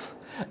life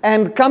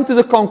and come to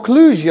the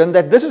conclusion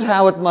that this is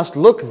how it must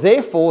look,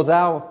 therefore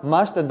thou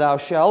must and thou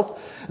shalt,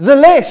 the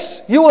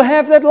less you will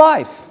have that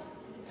life.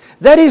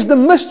 That is the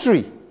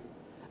mystery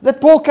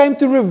that Paul came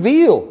to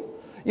reveal.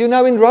 You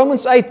know, in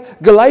Romans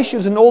 8,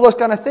 Galatians and all those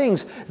kind of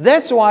things.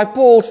 That's why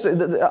Paul,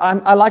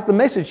 I like the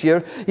message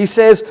here. He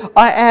says,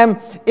 I am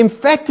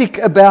emphatic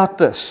about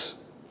this.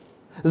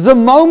 The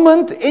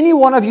moment any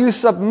one of you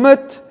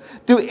submit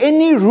to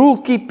any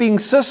rule-keeping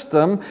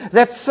system,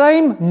 that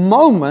same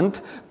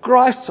moment,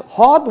 Christ's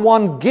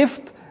hard-won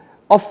gift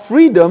of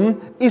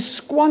freedom is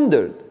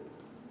squandered.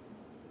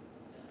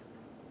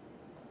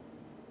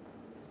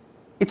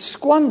 It's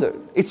squandered.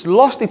 It's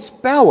lost its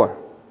power.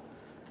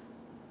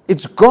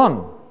 It's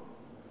gone.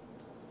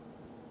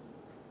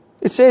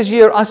 It says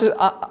here,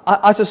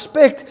 I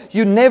suspect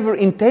you never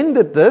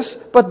intended this,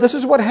 but this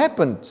is what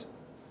happened.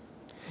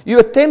 You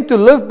attempt to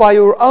live by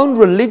your own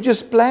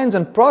religious plans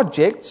and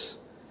projects.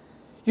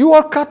 You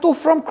are cut off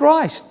from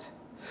Christ.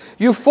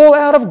 You fall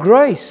out of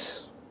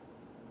grace.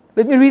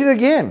 Let me read it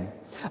again.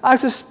 I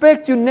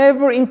suspect you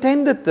never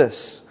intended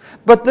this,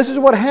 but this is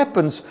what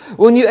happens.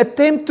 When you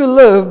attempt to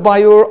live by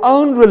your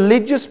own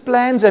religious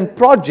plans and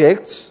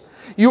projects,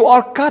 you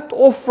are cut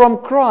off from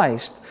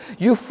Christ.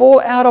 You fall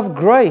out of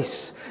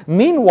grace.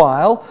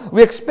 Meanwhile,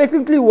 we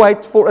expectantly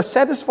wait for a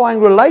satisfying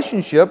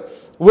relationship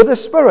with the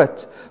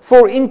Spirit.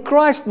 For in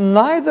Christ,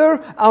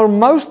 neither our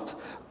most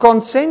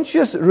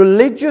conscientious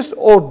religious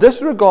or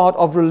disregard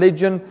of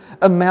religion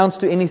amounts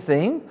to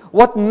anything.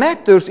 What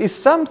matters is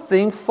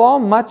something far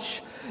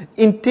much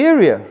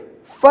interior.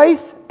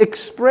 Faith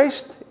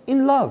expressed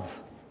in love.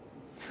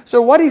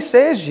 So what he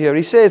says here,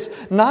 he says,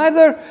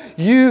 neither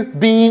you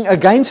being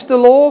against the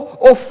law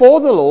or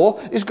for the law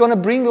is going to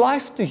bring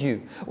life to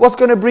you. What's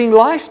going to bring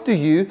life to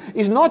you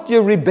is not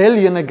your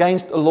rebellion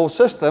against a law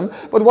system,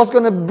 but what's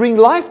going to bring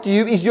life to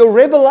you is your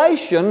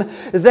revelation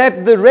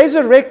that the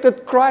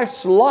resurrected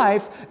Christ's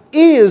life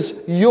is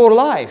your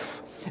life.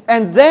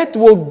 And that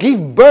will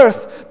give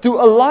birth to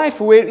a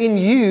life wherein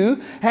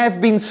you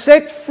have been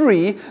set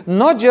free,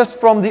 not just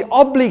from the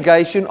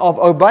obligation of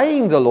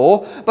obeying the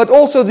law, but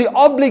also the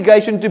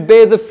obligation to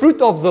bear the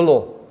fruit of the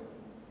law.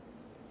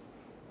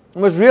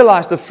 You must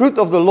realize the fruit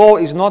of the law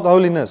is not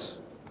holiness.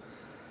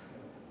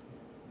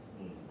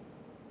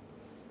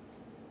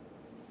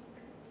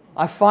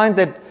 I find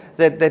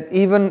that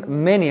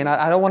even many, and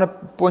I don't want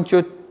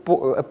to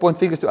point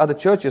figures to other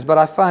churches, but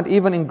I find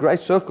even in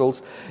grace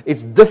circles,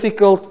 it's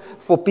difficult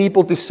for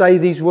people to say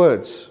these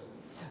words.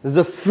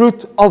 The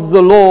fruit of the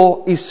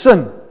law is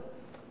sin.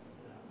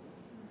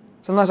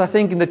 Sometimes I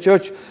think in the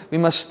church we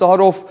must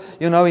start off,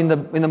 in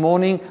the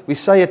morning, we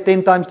say it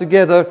 10 times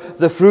together,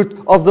 the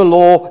fruit of the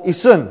law is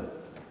sin.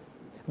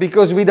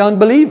 Because we don't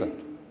believe it.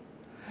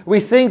 We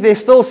think there's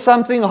still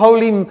something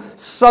holy,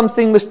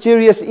 something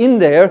mysterious in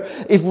there.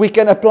 If we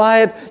can apply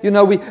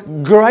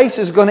it, grace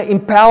is going to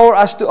empower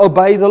us to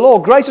obey the law.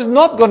 Grace is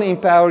not going to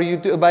empower you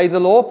to obey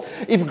the law.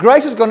 If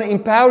grace is going to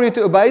empower you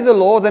to obey the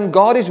law, then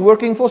God is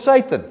working for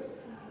Satan.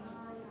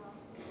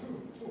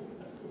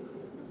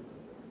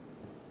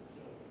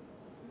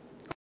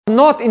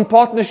 not in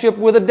partnership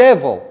with the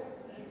devil.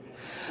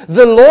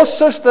 The law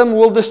system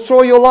will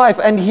destroy your life.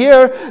 And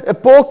here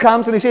Paul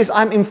comes and he says,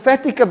 I'm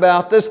emphatic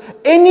about this.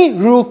 Any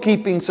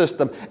rule-keeping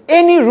system,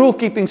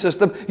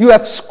 you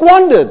have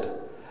squandered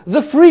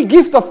the free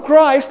gift of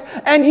Christ,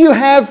 and you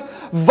have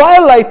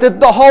violated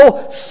the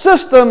whole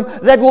system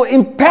that will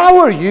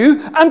empower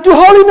you unto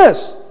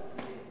holiness.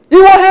 You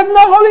will have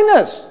no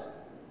holiness.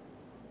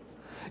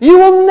 You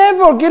will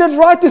never get it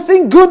right to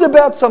think good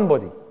about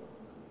somebody.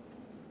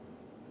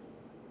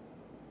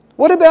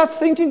 What about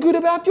thinking good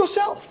about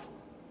yourself?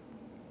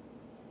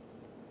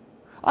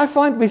 I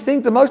find we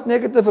think the most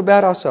negative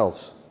about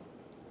ourselves.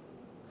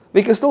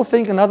 We can still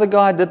think another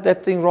guy did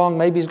that thing wrong,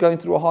 maybe he's going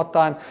through a hard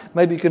time,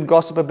 maybe you can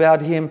gossip about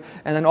him,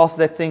 and then after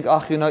that think,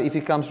 if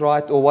he comes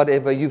right or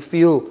whatever, you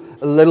feel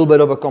a little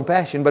bit of a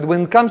compassion. But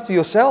when it comes to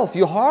yourself,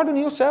 you're hard on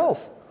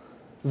yourself.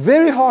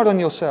 Very hard on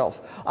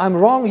yourself. I'm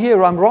wrong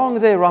here, I'm wrong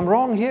there, I'm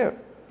wrong here.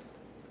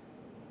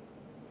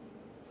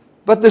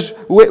 But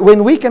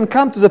when we can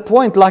come to the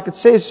point, like it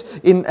says,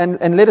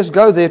 and let us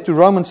go there to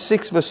Romans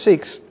 6 verse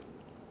 6.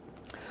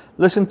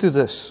 Listen to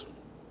this.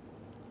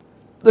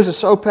 This is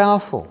so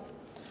powerful.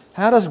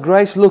 How does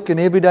grace look in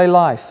everyday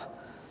life?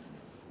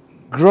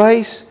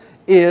 Grace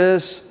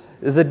is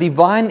the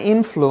divine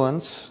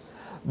influence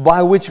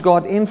by which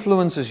God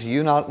influences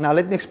you. Now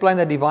let me explain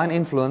that divine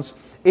influence.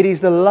 It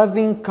is the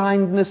loving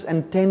kindness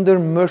and tender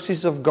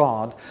mercies of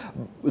God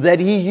that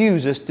He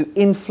uses to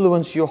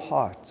influence your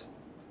heart.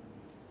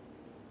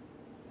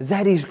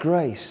 That is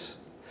grace.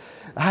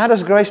 How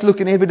does grace look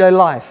in everyday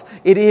life?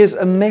 It is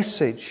a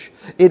message.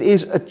 It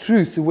is a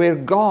truth where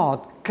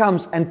God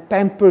comes and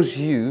pampers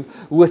you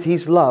with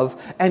His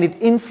love, and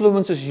it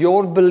influences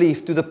your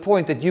belief to the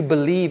point that you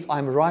believe,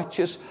 I'm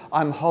righteous,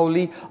 I'm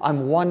holy,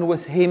 I'm one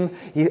with Him,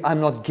 I'm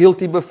not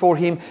guilty before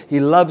Him, He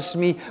loves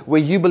me.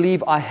 Where you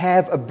believe, I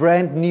have a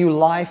brand new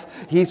life,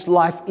 His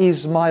life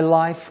is my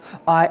life,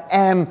 I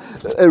am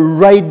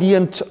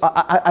radiant,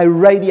 I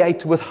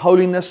radiate with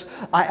holiness,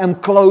 I am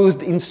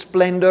clothed in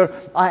splendor,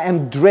 I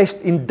am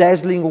dressed in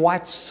dazzling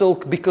white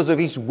silk because of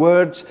His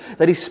words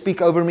that He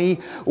speaks over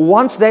me.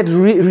 Once that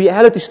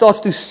reality starts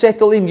to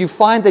settle in, you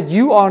find that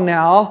you are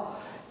now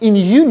in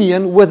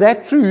union with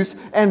that truth,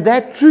 and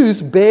that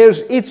truth bears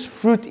its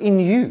fruit in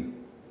you.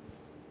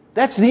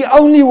 That's the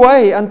only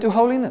way unto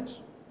holiness.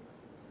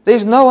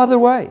 There's no other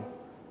way.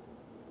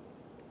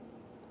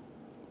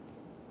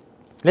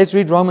 Let's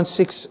read Romans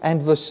 6 and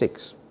verse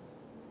 6.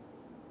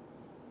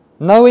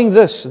 Knowing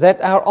this,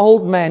 that our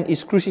old man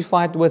is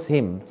crucified with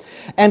Him,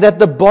 and that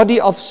the body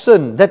of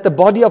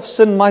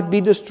sin might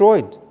be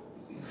destroyed,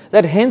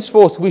 that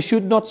henceforth we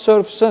should not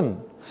serve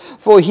sin.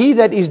 For he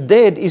that is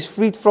dead is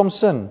freed from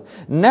sin.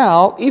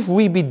 Now, if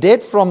we be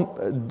dead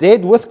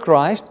with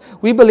Christ,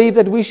 we believe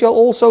that we shall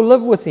also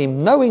live with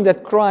Him, knowing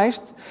that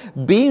Christ,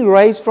 being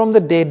raised from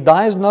the dead,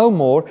 dies no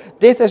more.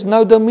 Death has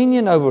no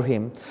dominion over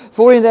Him.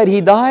 For in that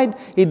He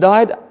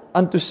died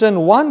unto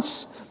sin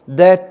once,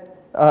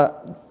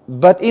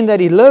 but in that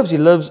He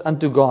lives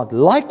unto God.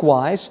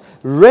 Likewise,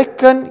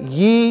 reckon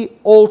ye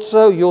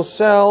also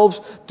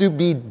yourselves to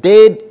be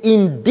dead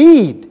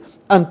indeed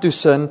unto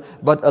sin,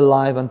 but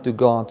alive unto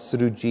God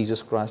through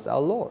Jesus Christ our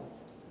Lord.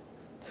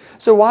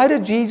 So why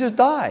did Jesus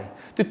die?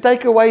 To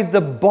take away the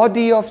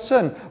body of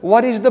sin.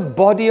 What is the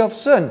body of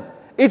sin?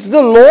 It's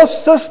the law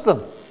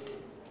system.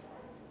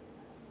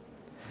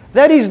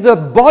 That is the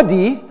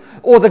body,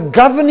 or the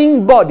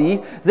governing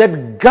body,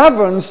 that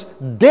governs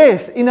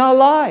death in our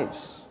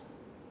lives.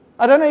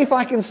 I don't know if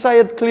I can say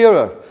it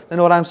clearer than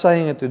what I'm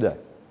saying it today.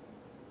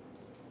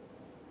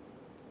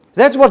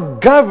 That's what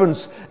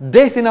governs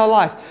death in our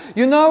life.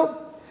 You know,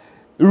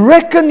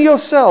 reckon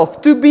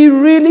yourself to be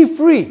really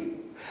free.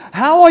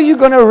 How are you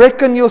going to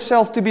reckon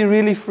yourself to be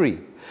really free?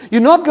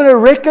 You're not going to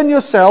reckon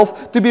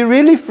yourself to be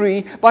really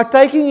free by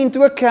taking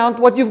into account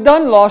what you've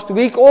done last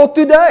week or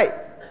today.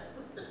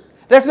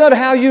 That's not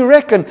how you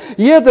reckon.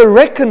 Here the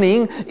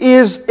reckoning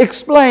is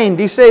explained.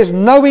 He says,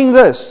 knowing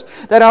this,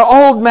 that our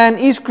old man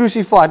is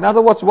crucified. In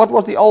other words, what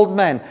was the old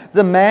man?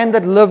 The man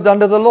that lived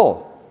under the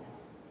law.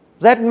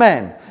 That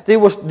man.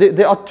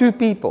 There are two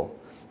people.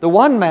 The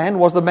one man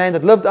was the man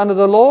that lived under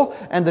the law,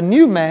 and the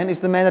new man is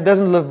the man that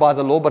doesn't live by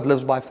the law but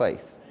lives by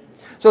faith.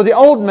 So the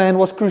old man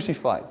was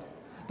crucified.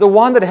 The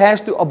one that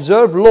has to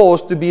observe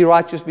laws to be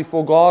righteous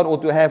before God or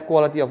to have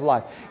quality of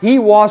life. He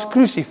was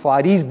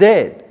crucified. He's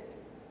dead.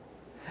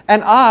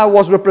 And I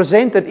was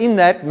represented in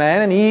that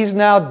man, and he is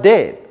now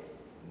dead.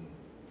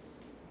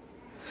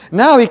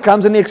 Now he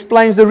comes and he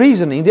explains the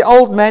reasoning. The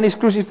old man is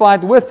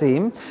crucified with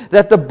Him,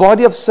 that the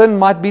body of sin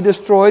might be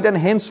destroyed, and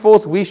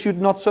henceforth we should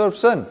not serve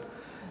sin.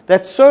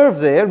 That serve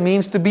there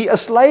means to be a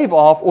slave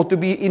of, or to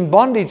be in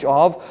bondage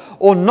of,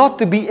 or not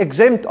to be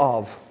exempt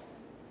of.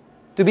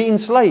 To be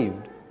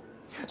enslaved.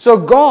 So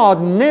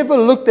God never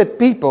looked at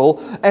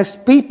people as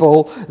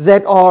people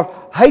that are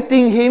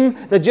hating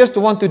Him, that just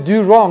want to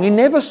do wrong. He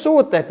never saw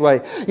it that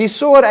way. He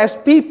saw it as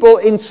people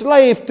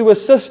enslaved to a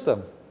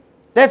system.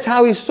 That's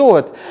how He saw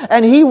it.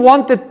 And He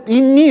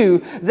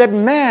knew that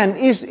man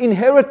is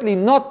inherently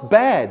not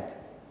bad.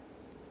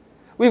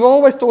 We've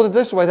always thought it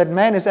this way, that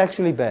man is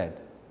actually bad.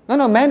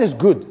 No, man is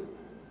good.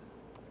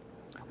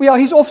 We are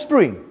His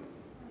offspring.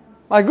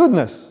 My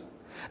goodness.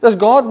 Does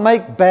God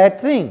make bad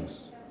things?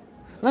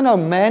 No,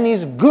 man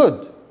is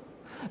good.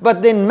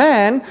 But then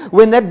man,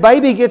 when that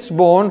baby gets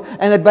born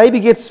and that baby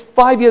gets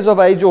 5 years of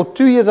age or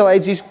 2 years of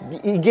age,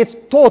 he gets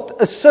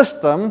taught a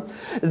system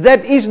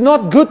that is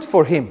not good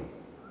for him.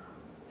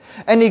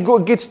 And he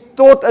gets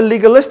taught a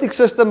legalistic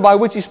system by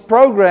which he's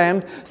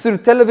programmed through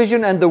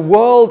television and the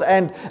world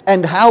and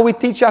how we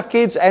teach our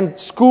kids and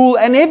school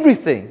and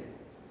everything.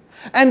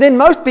 And then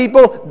most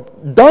people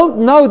don't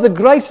know the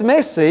grace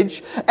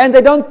message and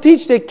they don't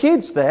teach their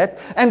kids that.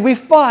 And we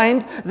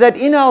find that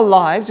in our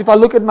lives, if I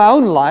look at my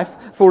own life,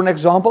 for an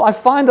example, I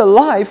find a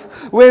life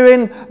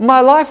wherein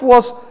my life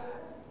was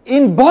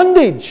in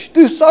bondage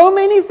to so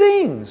many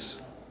things.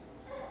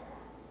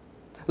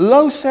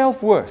 Low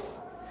self-worth,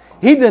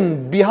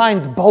 hidden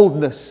behind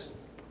boldness.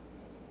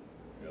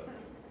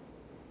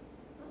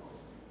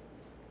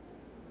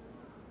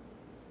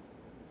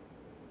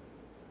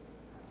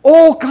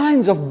 All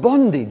kinds of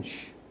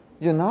bondage,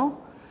 you know.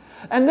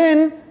 And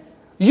then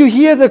you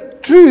hear the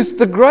truth,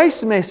 the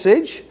grace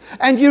message,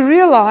 and you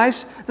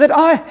realize that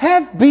I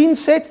have been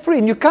set free.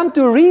 And you come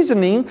to a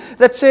reasoning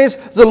that says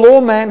the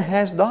lawman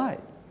has died.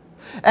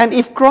 And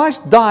if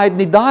Christ died, and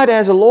He died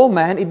as a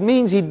lawman, it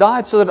means He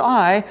died so that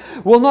I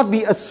will not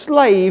be a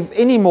slave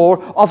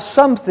anymore of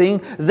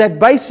something that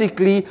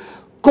basically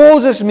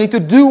causes me to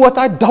do what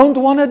I don't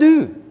want to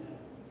do.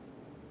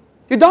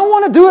 You don't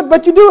want to do it,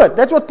 but you do it.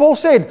 That's what Paul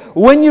said,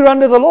 when you're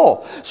under the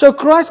law. So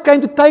Christ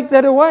came to take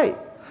that away.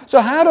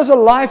 So how does a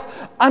life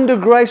under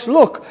grace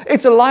look?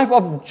 It's a life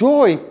of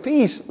joy,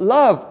 peace,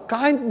 love,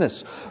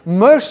 kindness,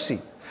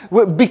 mercy,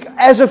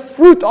 as a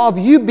fruit of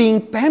you being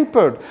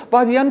pampered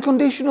by the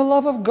unconditional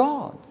love of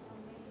God.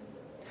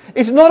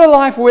 It's not a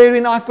life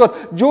wherein I've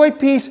got joy,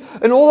 peace,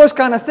 and all those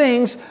kind of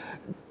things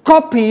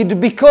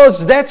copied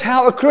because that's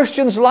how a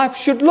Christian's life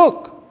should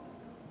look.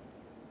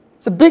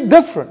 It's a big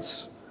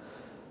difference.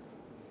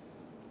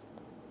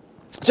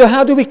 So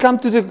how do we come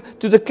to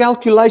the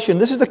calculation?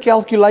 This is the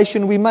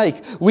calculation we make.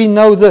 We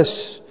know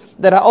this,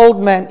 that our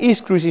old man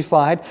is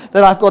crucified,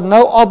 that I've got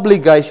no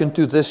obligation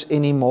to this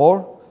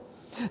anymore,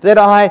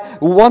 that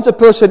once a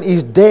person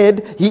is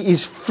dead, he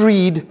is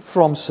freed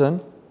from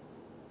sin.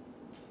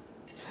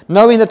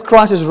 Knowing that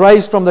Christ is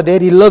raised from the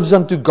dead, He lives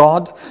unto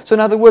God. So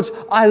in other words,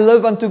 I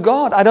live unto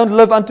God. I don't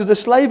live unto the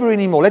slavery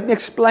anymore. Let me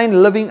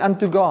explain living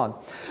unto God.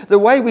 The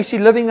way we see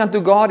living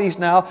unto God is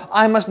now,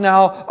 I must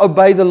now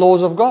obey the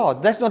laws of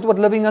God. That's not what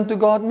living unto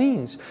God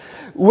means.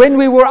 When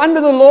we were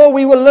under the law,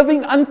 we were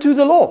living unto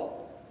the law.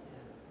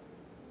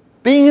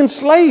 Being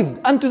enslaved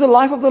unto the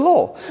life of the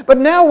law. But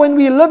now when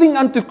we're living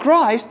unto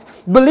Christ,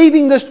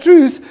 believing this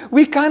truth,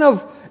 we kind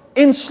of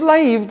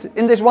enslaved.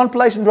 And there's one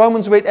place in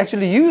Romans where it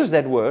actually uses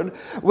that word,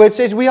 where it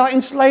says we are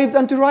enslaved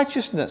unto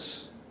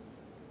righteousness.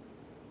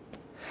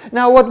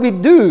 Now what we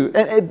do,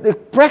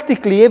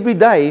 practically every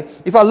day,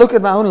 if I look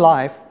at my own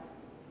life,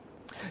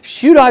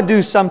 should I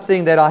do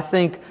something that I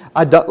think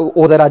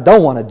or that I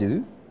don't want to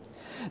do,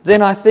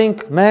 then I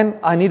think, man,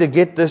 I need to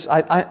get this,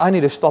 I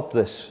need to stop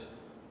this.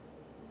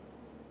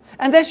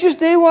 And that's just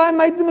there where I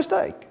made the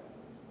mistake.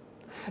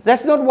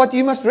 That's not what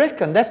you must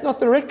reckon. That's not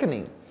the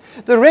reckoning.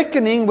 The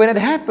reckoning, when it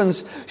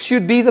happens,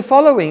 should be the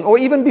following, or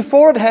even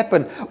before it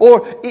happened.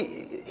 Or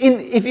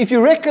if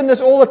you reckon this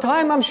all the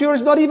time, I'm sure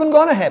it's not even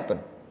going to happen.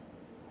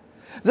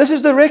 This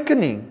is the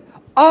reckoning.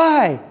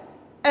 I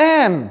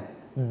am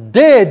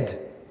dead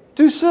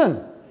to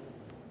sin.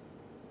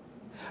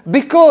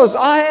 Because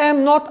I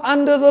am not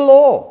under the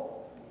law.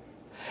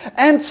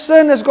 And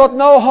sin has got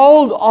no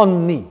hold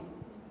on me.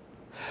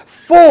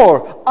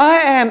 For I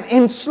am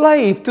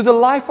enslaved to the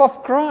life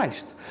of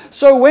Christ.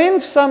 So when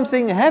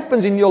something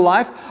happens in your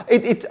life,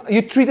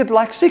 you treat it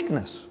like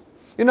sickness.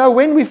 You know,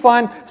 when we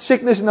find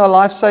sickness in our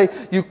life, say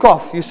you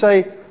cough, you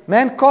say,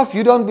 man, cough,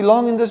 you don't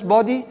belong in this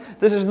body.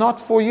 This is not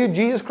for you.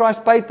 Jesus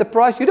Christ paid the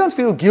price. You don't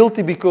feel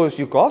guilty because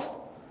you cough.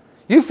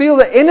 You feel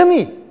the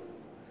enemy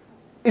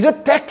is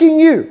attacking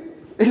you,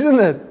 isn't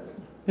it?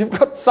 You've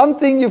got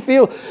something you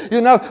feel,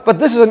 but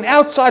this is an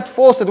outside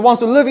force that wants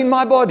to live in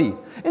my body.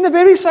 And the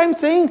very same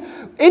thing,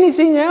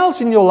 anything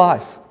else in your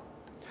life.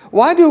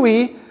 Why do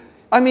we,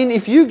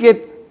 if you get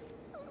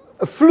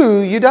a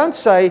flu, you don't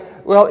say,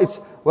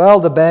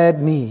 the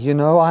bad me,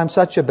 I'm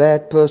such a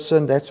bad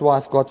person, that's why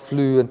I've got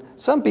flu. And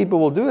some people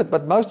will do it,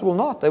 but most will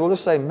not. They will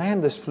just say,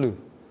 man, this flu.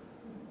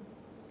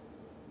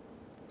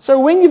 So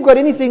when you've got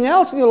anything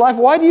else in your life,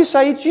 why do you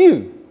say it's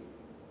you?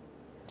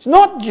 It's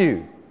not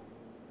you.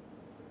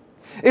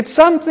 It's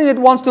something that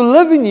wants to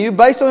live in you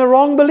based on a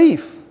wrong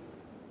belief.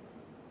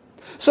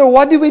 So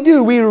what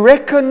do? We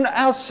reckon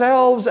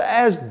ourselves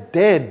as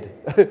dead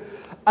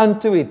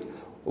unto it.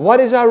 What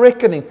is our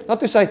reckoning? Not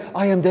to say,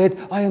 I'm dead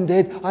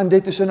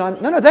to sin.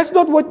 No, that's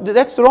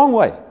the wrong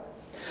way.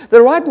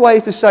 The right way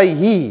is to say,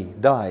 He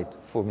died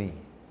for me.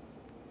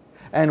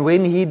 And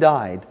when He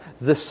died,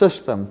 the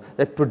system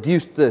that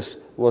produced this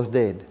was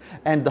dead.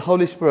 And the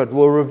Holy Spirit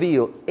will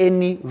reveal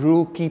any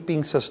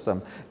rule-keeping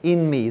system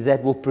in me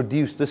that will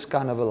produce this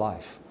kind of a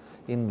life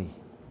in me.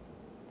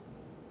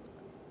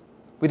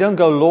 We don't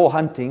go law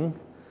hunting,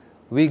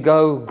 we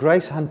go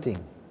grace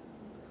hunting.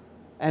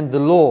 And the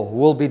law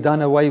will be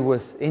done away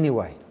with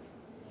anyway.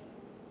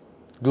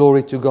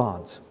 Glory to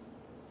God.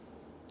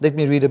 Let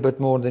me read a bit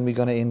more, then we're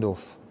going to end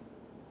off.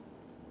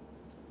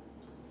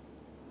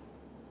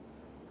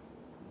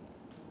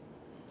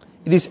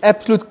 It is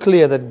absolutely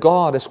clear that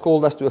God has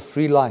called us to a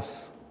free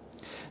life.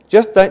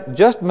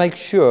 Just make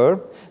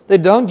sure they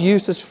don't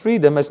use this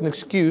freedom as an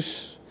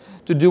excuse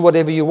to do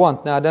whatever you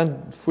want. Now, I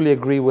don't fully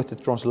agree with the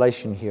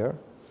translation here.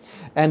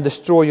 And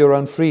destroy your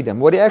own freedom.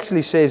 What he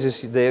actually says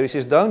is there, he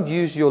says, don't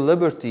use your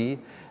liberty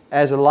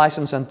as a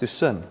license unto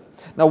sin.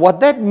 Now, what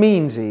that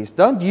means is,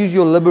 don't use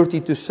your liberty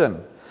to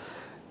sin.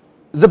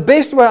 The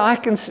best way I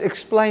can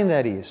explain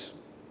that is,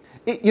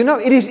 it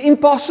is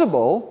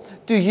impossible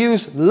to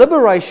use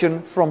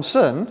liberation from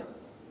sin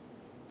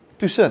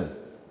to sin.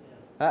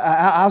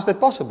 How's that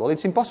possible?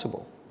 It's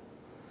impossible.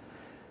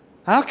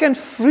 How can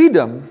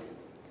freedom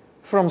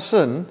from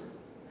sin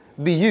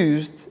be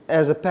used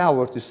as a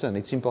power to sin?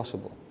 It's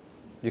impossible.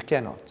 You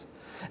cannot.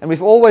 And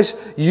we've always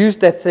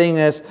used that thing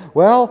as,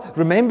 well,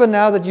 remember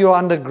now that you are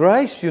under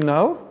grace,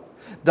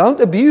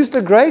 Don't abuse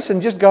the grace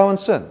and just go and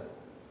sin.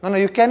 No,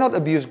 you cannot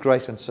abuse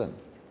grace and sin.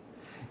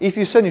 If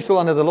you sin, you're still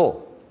under the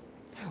law.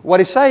 What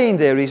he's saying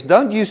there is,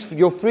 don't use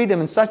your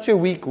freedom in such a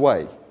weak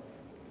way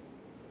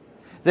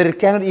that it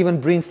cannot even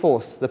bring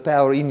forth the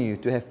power in you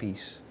to have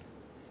peace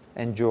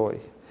and joy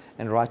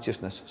and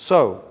righteousness.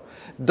 So,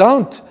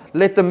 don't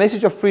let the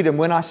message of freedom,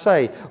 when I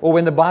say, or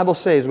when the Bible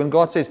says, when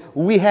God says,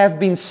 we have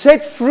been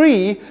set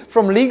free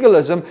from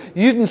legalism,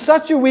 used in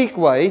such a weak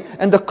way,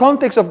 and the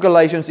context of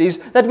Galatians is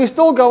that we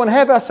still go and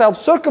have ourselves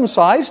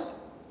circumcised,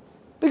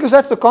 because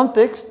that's the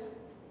context,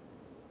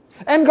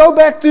 and go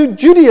back to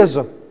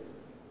Judaism.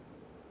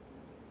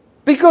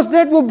 Because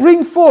that will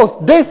bring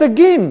forth death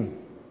again.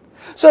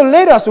 So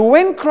let us,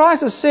 when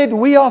Christ has said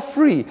we are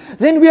free,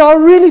 then we are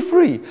really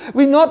free.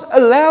 We're not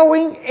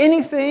allowing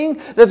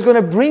anything that's going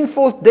to bring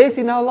forth death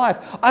in our life.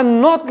 I'm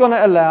not going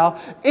to allow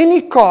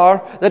any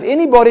car that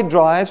anybody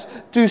drives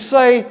to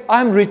say,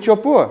 I'm rich or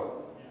poor.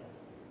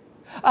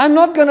 I'm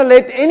not going to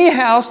let any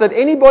house that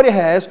anybody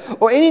has,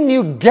 or any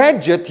new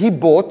gadget he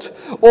bought,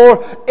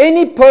 or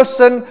any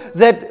person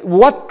that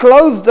what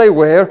clothes they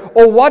wear,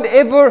 or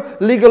whatever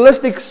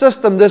legalistic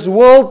system this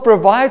world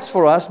provides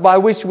for us by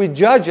which we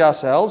judge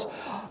ourselves,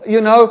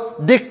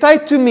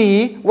 dictate to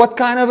me what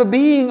kind of a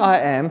being I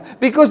am,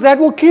 because that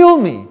will kill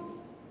me.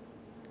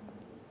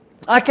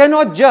 I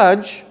cannot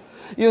judge,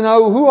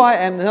 who I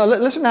am. Now,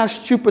 listen how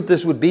stupid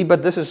this would be,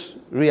 but this is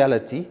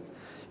reality.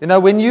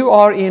 When you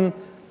are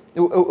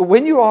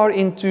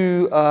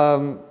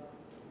into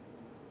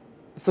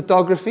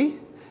photography,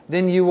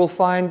 then you will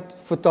find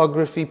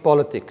photography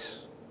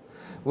politics.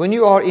 When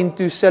you are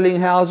into selling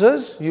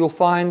houses, you'll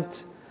find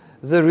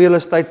the real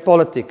estate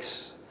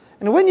politics.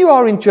 And when you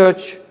are in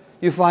church,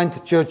 you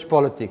find church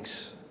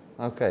politics.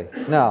 Okay.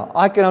 Now,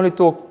 I can only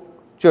talk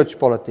church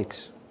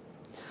politics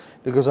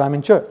because I'm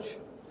in church.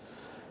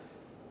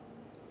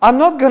 I'm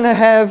not going to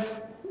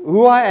have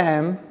who I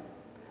am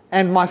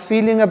and my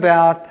feeling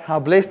about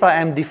how blessed I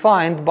am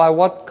defined by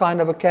what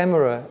kind of a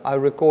camera I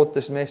record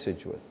this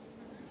message with.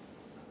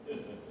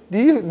 Do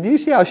you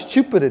see how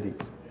stupid it is?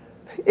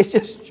 It's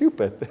just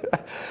stupid.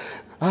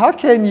 How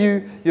can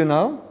you,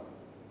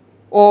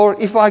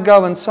 or if I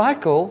go and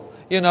cycle,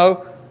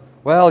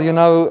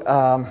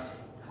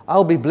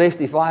 I'll be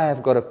blessed if I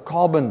have got a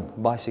carbon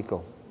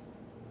bicycle.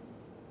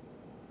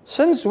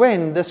 Since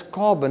when does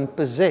carbon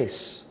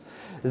possess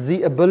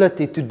the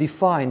ability to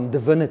define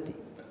divinity?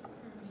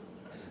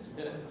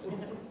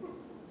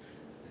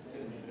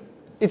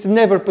 It's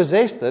never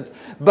possessed it,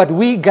 but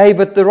we gave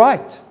it the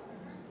right.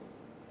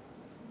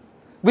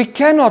 We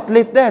cannot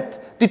let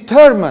that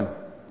determine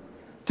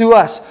to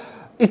us.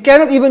 It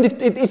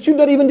should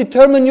not even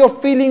determine your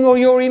feeling or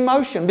your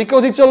emotion,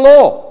 because it's a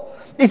law.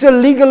 It's a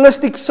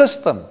legalistic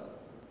system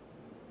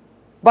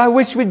by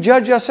which we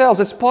judge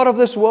ourselves. It's part of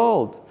this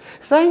world.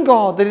 Thank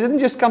God that it didn't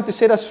just come to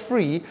set us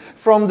free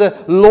from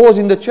the laws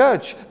in the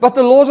church, but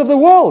the laws of the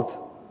world.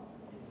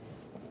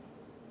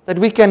 That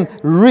we can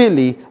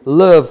really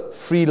live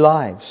free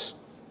lives.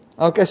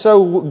 Okay,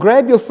 so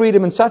grab your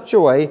freedom in such a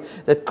way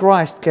that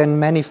Christ can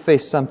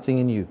manifest something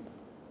in you.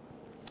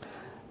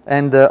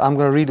 And I'm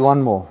going to read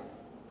one more.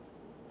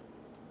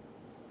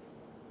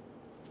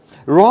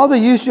 Rather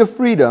use your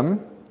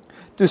freedom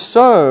to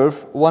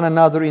serve one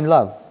another in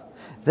love.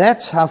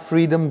 That's how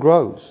freedom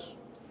grows.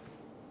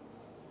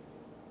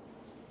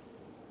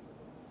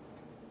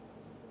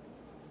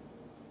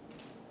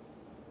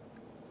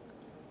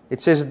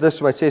 It says it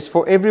this way. It says,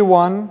 for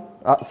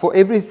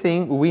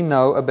everything we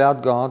know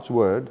about God's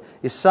Word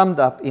is summed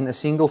up in a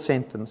single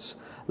sentence.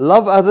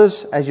 Love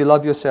others as you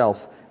love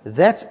yourself.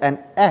 That's an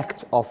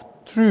act of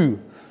true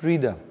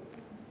freedom.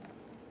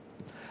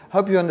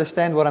 Hope you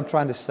understand what I'm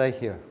trying to say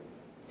here.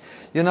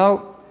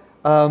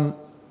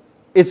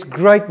 It's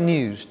great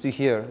news to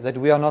hear that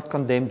we are not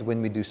condemned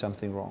when we do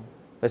something wrong.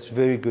 That's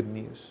very good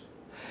news.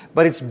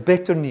 But it's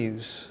better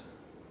news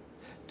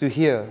to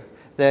hear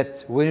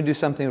that when you do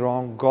something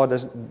wrong,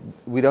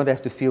 we don't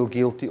have to feel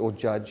guilty or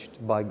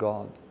judged by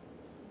God.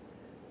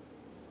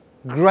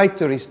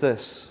 Greater is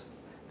this,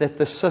 that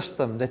the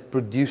system that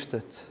produced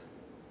it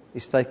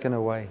is taken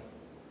away,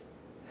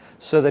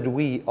 so that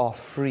we are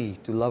free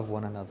to love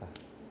one another.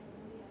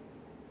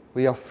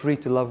 We are free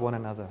to love one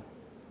another.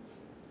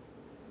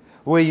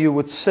 Where you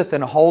would sit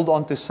and hold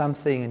on to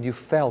something and you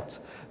felt,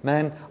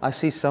 man, I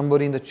see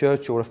somebody in the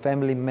church or a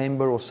family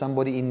member or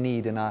somebody in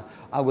need, and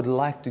I would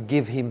like to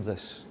give him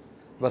this,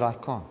 but I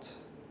can't.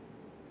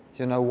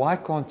 You know, why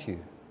can't you?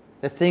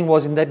 That thing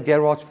was in that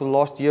garage for the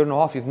last year and a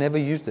half. You've never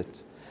used it.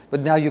 But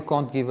now you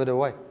can't give it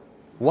away.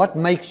 What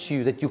makes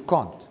you that you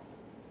can't?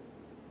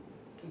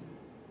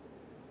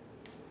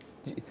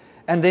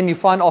 And then you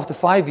find after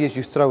 5 years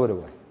you throw it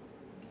away.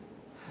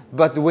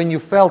 But when you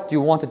felt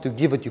you wanted to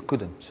give it, you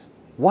couldn't.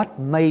 What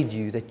made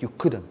you that you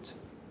couldn't?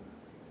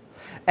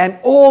 And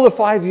all the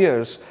 5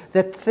 years,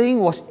 that thing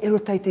was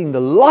irritating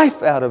the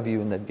life out of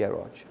you in that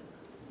garage.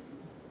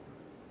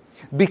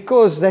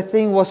 Because that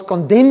thing was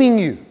condemning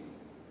you.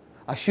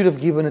 I should have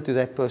given it to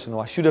that person,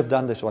 or I should have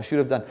done this, or I should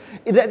have done...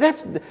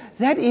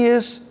 That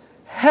is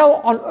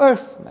hell on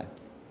earth, man.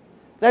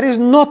 That is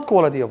not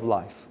quality of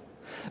life.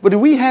 But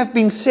we have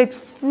been set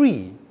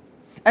free,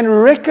 and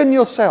reckon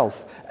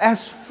yourself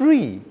as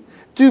free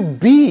to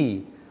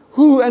be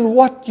who and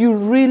what you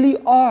really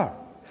are.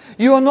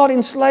 You are not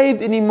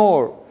enslaved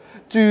anymore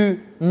to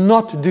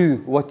not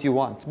do what you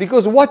want.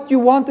 Because what you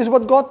want is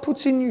what God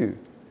puts in you.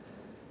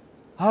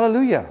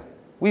 Hallelujah.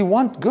 We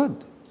want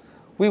good.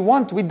 We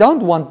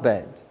don't want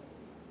bad.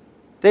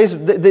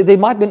 There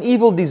might be an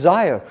evil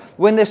desire.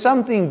 When there's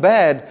something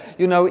bad,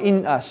 in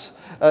us,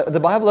 the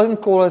Bible doesn't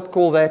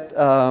call that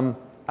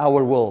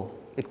our will.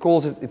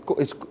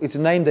 It's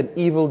named an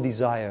evil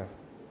desire.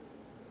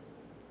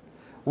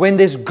 When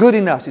there's good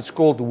in us, it's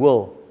called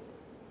will.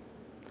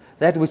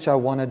 That which I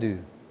want to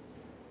do.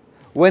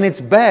 When it's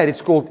bad,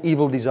 it's called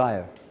evil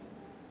desire.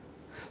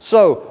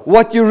 So,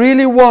 what you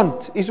really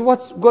want is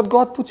what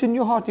God puts in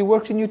your heart. He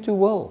works in you to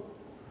will.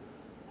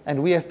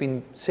 And we have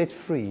been set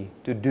free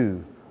to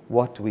do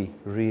what we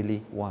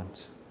really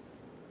want.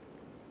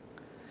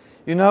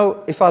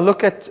 If I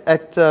look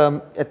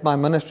at my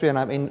ministry, and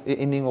I'm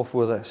ending off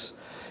with this,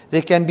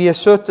 there can be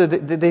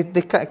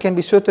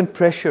certain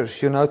pressures,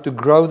 to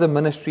grow the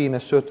ministry in a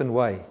certain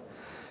way,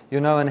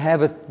 and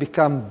have it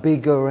become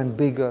bigger and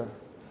bigger.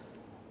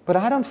 But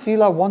I don't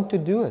feel I want to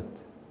do it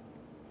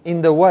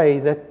in the way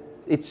that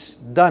it's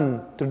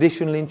done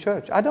traditionally in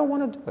church. I don't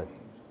want to do it.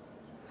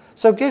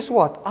 So guess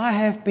what? I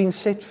have been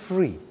set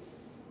free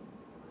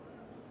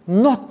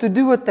not to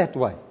do it that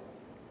way.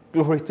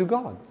 Glory to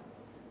God.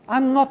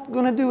 I'm not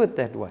going to do it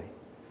that way.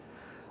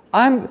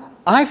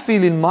 I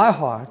feel in my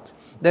heart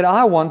that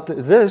I want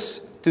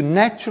this to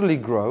naturally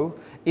grow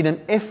in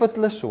an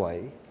effortless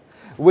way,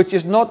 which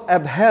is not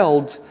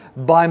upheld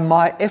by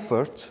my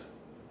effort,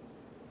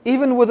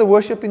 even with the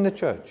worship in the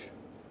church.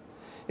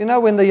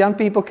 When the young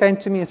people came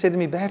to me and said to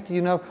me,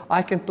 Bertie,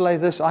 I can play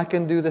this, I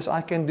can do this,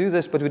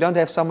 but we don't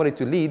have somebody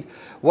to lead.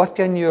 What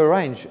can you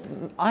arrange?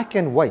 I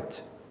can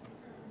wait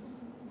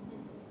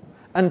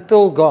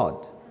until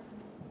God.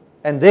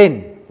 And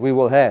then we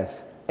will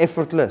have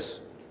effortless.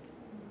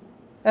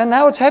 And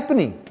now it's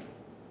happening.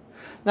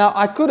 Now,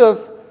 I could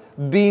have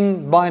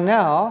been by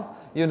now,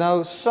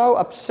 so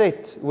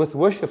upset with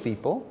worship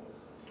people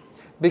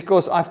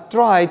because I've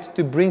tried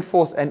to bring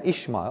forth an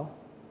Ishmael.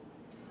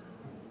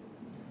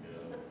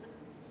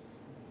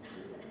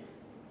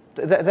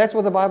 That's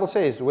what the Bible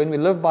says. When we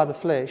live by the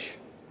flesh,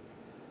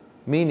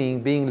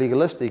 meaning being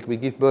legalistic, we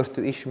give birth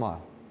to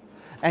Ishmael.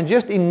 And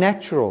just in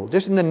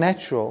the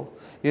natural,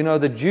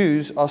 the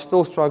Jews are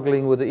still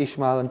struggling with the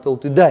Ishmael until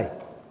today.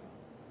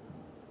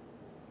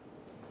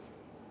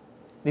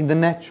 In the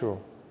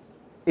natural.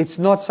 It's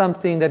not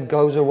something that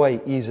goes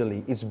away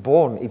easily. It's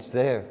born, it's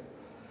there.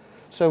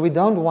 So we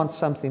don't want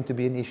something to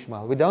be an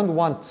Ishmael. We don't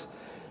want,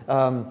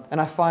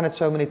 and I find it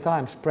so many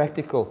times,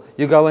 practical.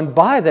 You go and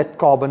buy that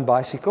carbon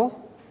bicycle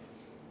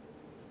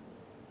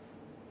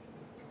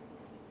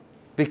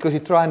because you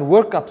try and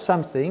work up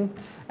something,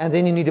 and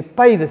then you need to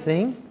pay the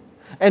thing,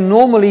 and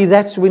normally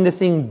that's when the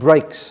thing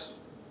breaks.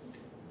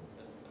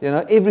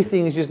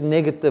 Everything is just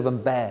negative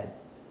and bad.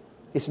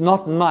 It's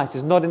not nice.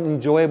 It's not an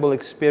enjoyable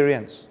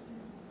experience.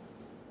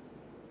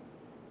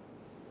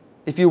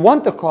 If you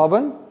want the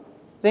carbon,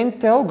 then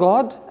tell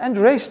God and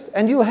rest,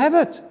 and you'll have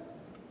it.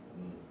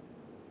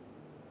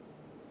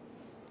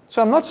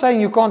 So I'm not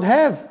saying you can't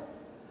have.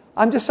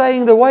 I'm just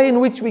saying the way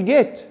in which we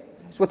get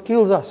is what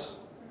kills us.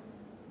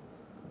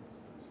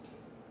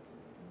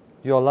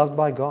 You are loved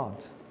by God.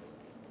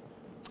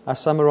 I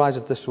summarize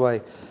it this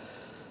way.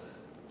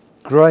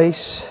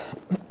 Grace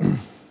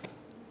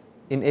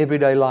in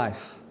everyday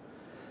life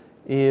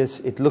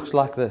it looks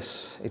like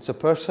this. It's a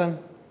person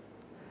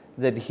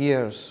that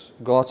hears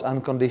God's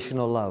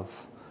unconditional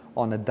love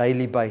on a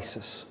daily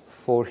basis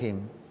for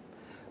him,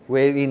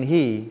 wherein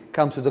he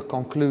comes to the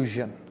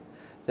conclusion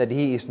that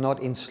he is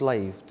not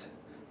enslaved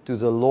to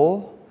the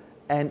law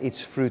and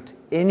its fruit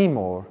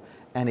anymore,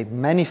 and it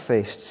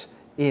manifests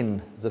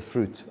in the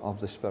fruit of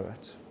the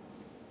Spirit.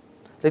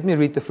 Let me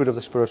read the fruit of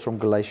the Spirit from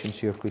Galatians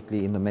here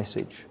quickly in the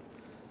Message.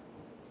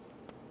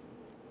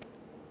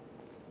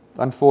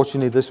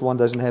 Unfortunately, this one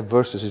doesn't have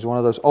verses. It's one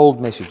of those old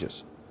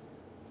messages.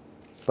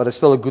 But it's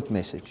still a good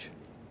message.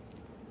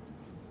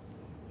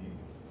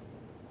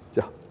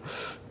 Yeah.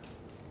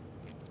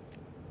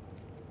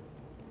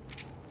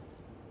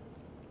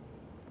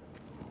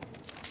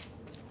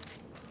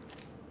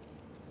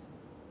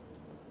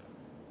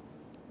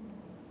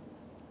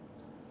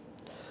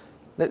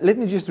 Let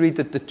me just read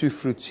the two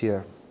fruits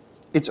here.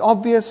 It's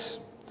obvious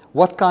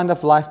what kind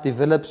of life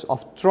develops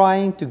of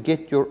trying to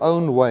get your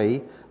own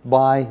way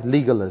by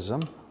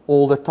legalism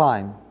all the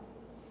time.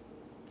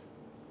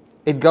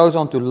 It goes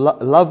on to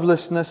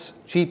lovelessness,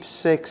 cheap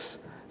sex,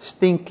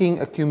 stinking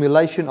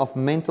accumulation of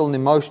mental and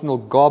emotional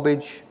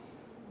garbage,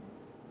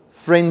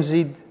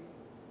 frenzied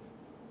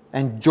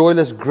and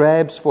joyless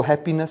grabs for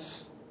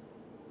happiness,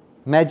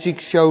 magic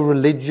show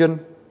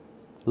religion,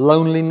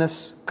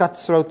 loneliness,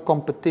 cutthroat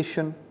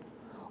competition,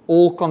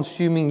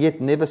 all-consuming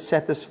yet never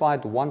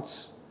satisfied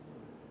wants.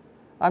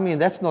 I mean,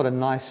 that's not a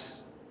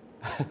nice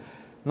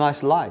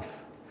life.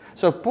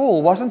 So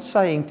Paul wasn't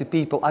saying to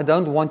people, I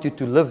don't want you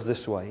to live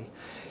this way.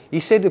 He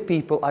said to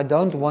people, I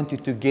don't want you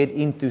to get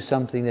into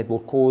something that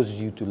will cause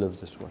you to live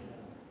this way.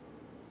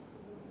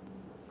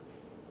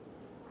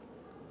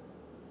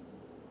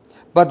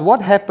 But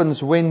what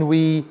happens when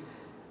we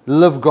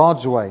live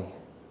God's way?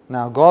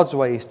 Now, God's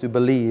way is to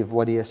believe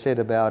what He has said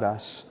about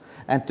us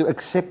and to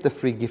accept the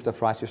free gift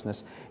of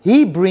righteousness.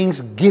 He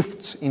brings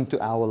gifts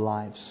into our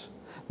lives,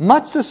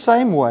 much the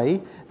same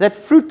way that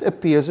fruit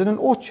appears in an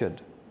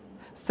orchard.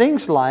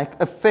 Things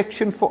like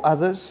affection for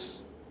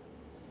others,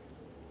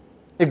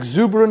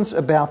 exuberance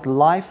about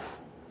life,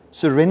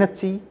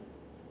 serenity.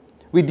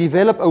 We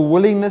develop a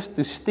willingness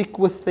to stick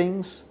with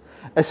things,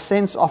 a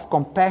sense of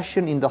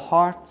compassion in the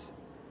heart,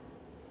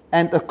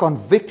 and a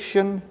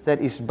conviction that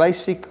is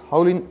basic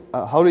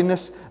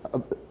holiness.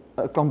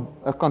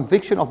 A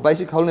conviction of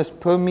basic holiness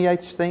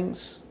permeates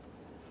things.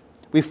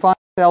 We find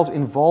ourselves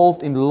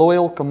involved in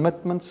loyal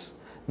commitments,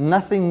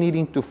 nothing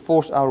needing to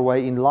force our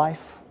way in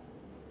life,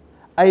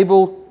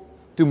 able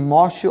to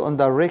marshal and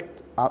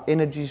direct our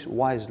energies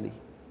wisely.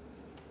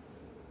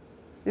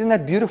 Isn't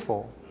that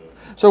beautiful?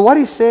 So what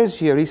he says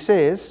here, he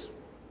says,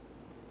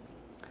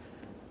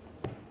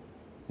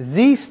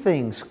 these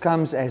things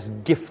comes as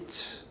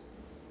gifts.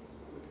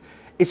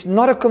 It's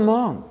not a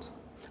command.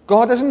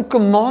 God doesn't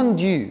command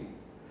you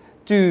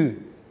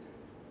to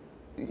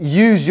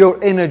use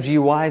your energy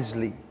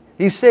wisely.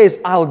 He says,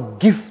 I'll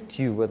gift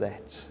you with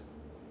that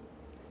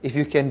if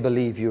you can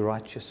believe you're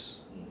righteous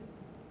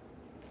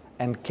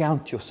and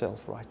count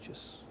yourself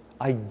righteous.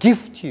 I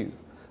gift you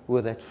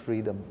with that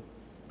freedom.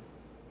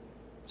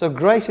 So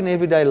grace in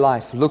everyday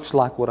life looks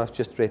like what I've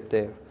just read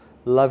there.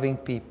 Loving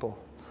people,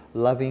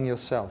 loving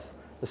yourself,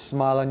 a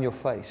smile on your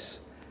face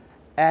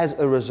as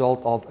a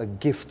result of a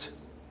gift.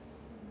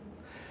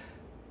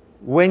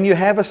 When you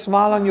have a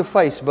smile on your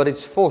face, but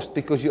it's forced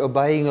because you're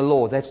obeying a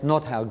law, that's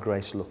not how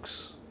grace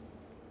looks.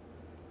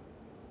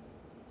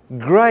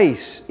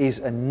 Grace is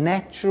a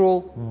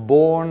natural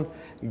born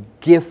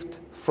gift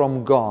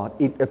from God.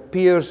 It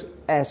appears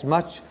as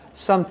much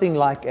something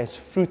like as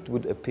fruit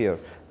would appear.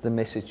 The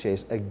Message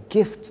says, a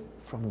gift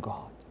from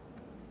God.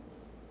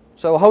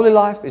 So a holy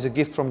life is a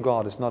gift from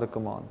God. It's not a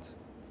command.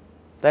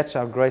 That's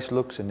how grace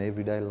looks in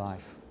everyday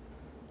life.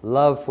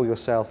 Love for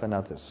yourself and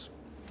others.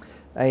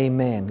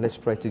 Amen. Let's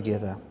pray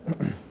together.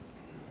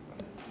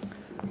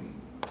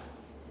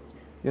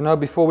 You know,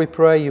 before we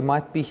pray, you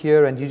might be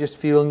here and you just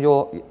feel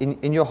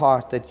in your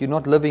heart that you're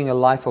not living a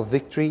life of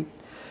victory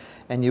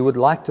and you would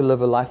like to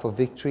live a life of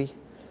victory.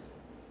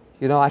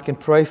 You know, I can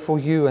pray for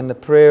you and the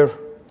prayer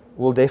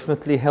will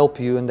definitely help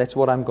you, and that's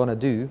what I'm going to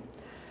do.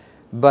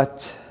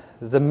 But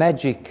the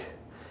magic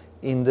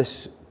in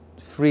this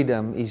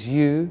freedom is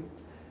you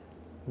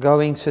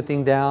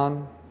sitting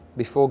down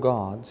before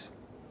God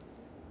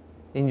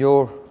in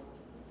your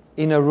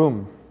inner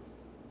room,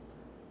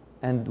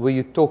 and where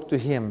you talk to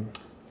Him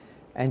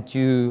and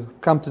you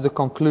come to the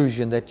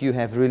conclusion that you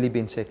have really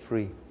been set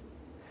free.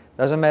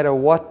 Doesn't matter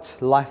what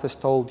life has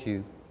told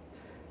you,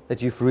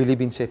 that you've really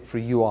been set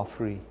free. You are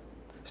free.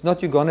 It's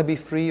not you're going to be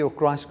free or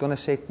Christ's going to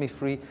set me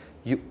free.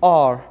 You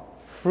are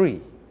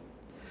free.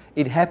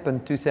 It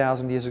happened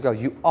 2,000 years ago.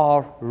 You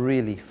are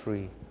really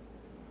free.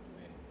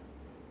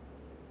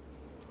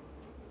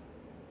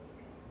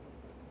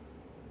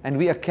 And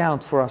we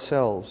account for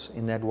ourselves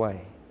in that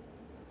way.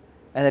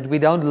 And that we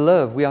don't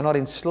live, we are not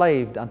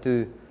enslaved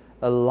unto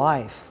a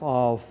life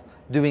of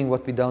doing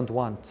what we don't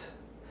want.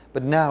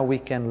 But now we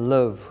can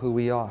live who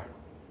we are.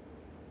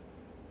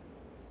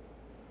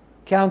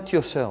 Count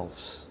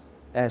yourselves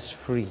as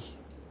free.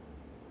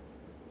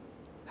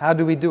 How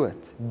do we do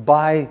it?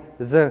 By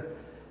the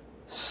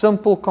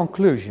simple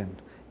conclusion,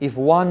 if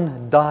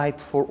one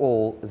died for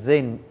all,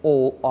 then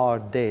all are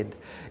dead.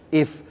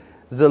 If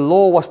the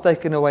law was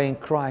taken away in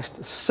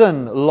Christ,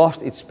 sin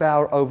lost its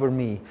power over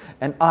me,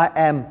 and I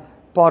am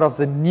part of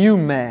the new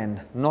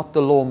man, not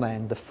the law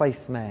man, the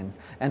faith man.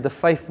 And the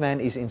faith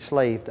man is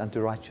enslaved unto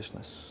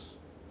righteousness.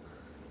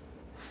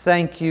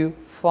 Thank you,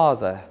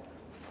 Father,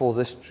 for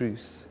this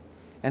truth.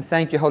 And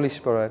thank you, Holy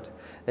Spirit,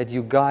 that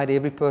you guide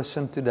every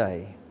person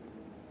today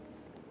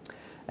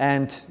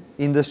and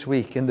in this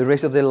week and the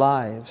rest of their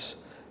lives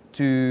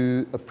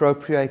to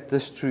appropriate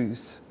this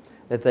truth,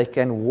 that they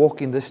can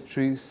walk in this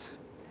truth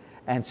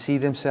and see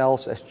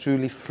themselves as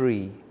truly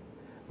free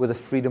with the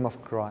freedom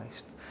of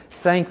Christ.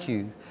 Thank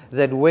you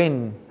that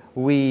when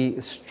we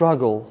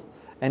struggle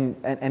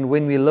and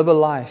when we live a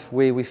life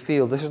where we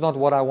feel this is not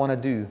what I want to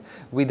do,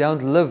 we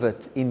don't live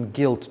it in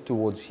guilt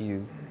towards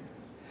you.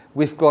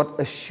 We've got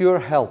a sure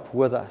help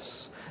with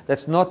us.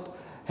 That's not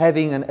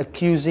having an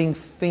accusing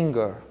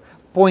finger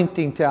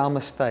pointing to our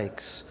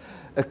mistakes,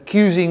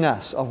 accusing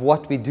us of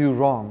what we do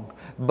wrong,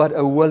 but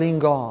a willing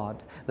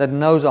God that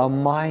knows our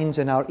minds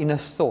and our inner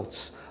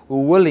thoughts,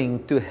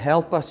 willing to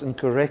help us and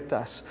correct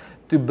us,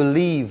 to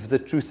believe the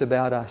truth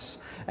about us.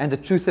 And the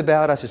truth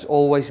about us is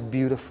always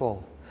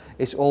beautiful.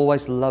 It's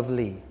always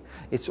lovely.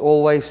 It's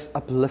always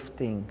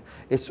uplifting.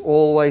 It's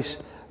always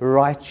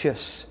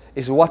righteous.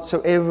 It's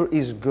whatsoever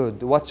is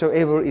good,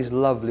 whatsoever is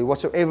lovely,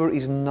 whatsoever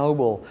is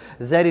noble.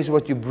 That is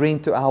what you bring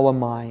to our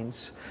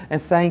minds.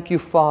 And thank you,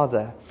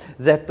 Father,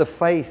 that the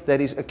faith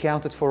that is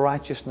accounted for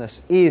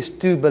righteousness is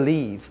to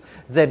believe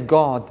that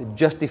God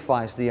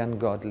justifies the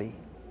ungodly.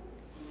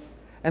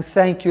 And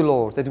thank you,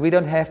 Lord, that we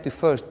don't have to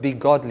first be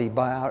godly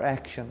by our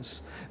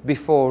actions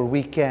before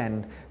we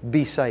can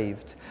be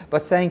saved.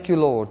 But thank you,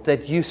 Lord,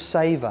 that you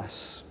save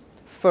us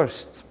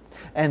first.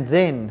 And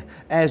then,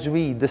 as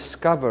we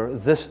discover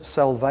this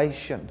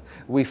salvation,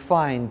 we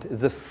find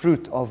the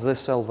fruit of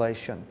this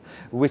salvation,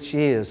 which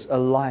is a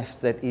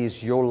life that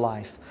is your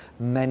life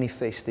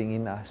manifesting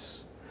in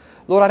us.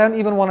 Lord, I don't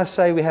even want to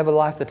say we have a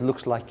life that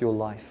looks like your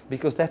life,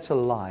 because that's a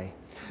lie.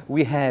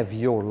 We have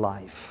your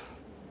life.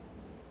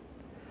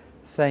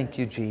 Thank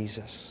you,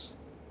 Jesus.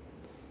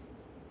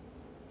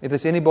 If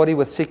there's anybody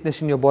with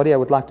sickness in your body, I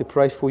would like to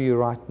pray for you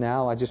right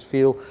now. I just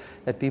feel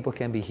that people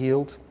can be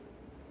healed.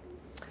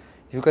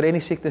 If you've got any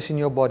sickness in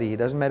your body, it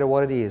doesn't matter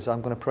what it is,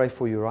 I'm going to pray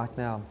for you right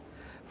now.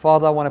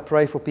 Father, I want to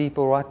pray for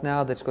people right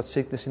now that's got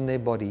sickness in their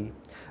body.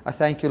 I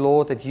thank you,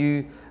 Lord, that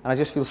you, and I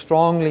just feel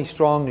strongly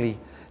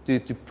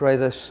to pray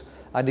this.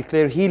 I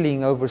declare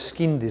healing over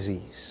skin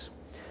disease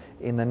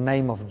in the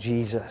name of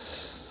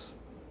Jesus.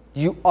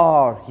 You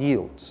are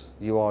healed.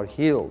 You are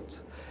healed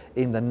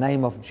in the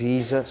name of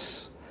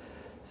Jesus.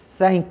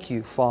 Thank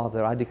you,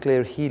 Father. I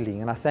declare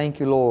healing. And I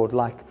thank you, Lord,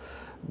 like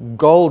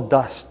gold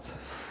dust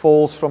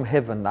falls from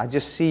heaven. I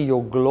just see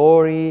your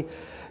glory,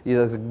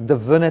 your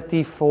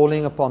divinity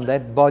falling upon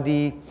that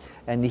body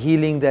and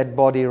healing that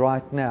body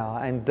right now.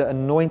 And the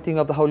anointing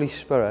of the Holy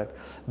Spirit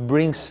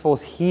brings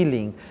forth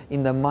healing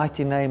in the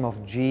mighty name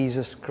of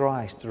Jesus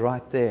Christ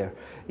right there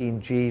in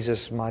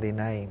Jesus' mighty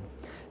name.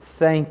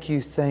 Thank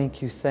you,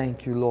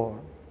 Lord.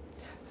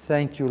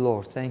 Thank you,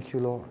 Lord. Thank you,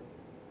 Lord.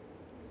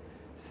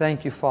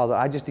 Thank you, Father.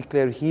 I just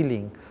declare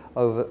healing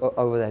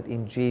over that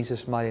in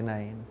Jesus' mighty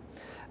name.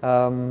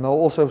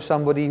 Also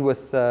somebody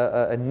with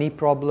a knee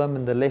problem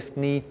in the left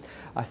knee.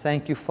 I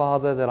thank you,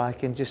 Father, that I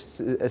can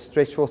just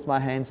stretch forth my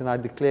hands and I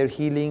declare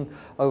healing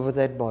over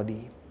that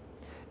body.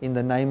 In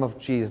the name of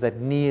Jesus. That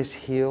knee is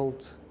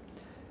healed.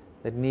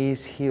 That knee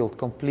is healed,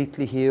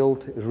 completely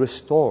healed,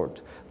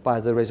 restored by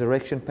the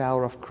resurrection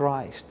power of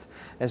Christ.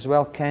 As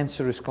well,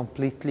 cancer is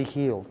completely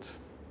healed.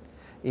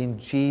 In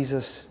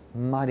Jesus'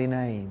 mighty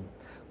name.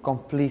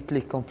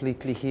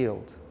 Completely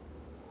healed.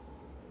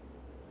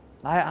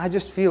 I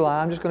just feel,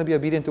 I'm just going to be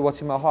obedient to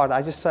what's in my heart.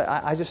 I just say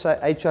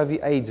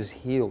HIV/AIDS is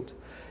healed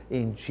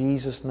in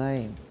Jesus'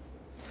 name.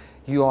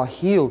 You are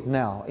healed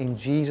now in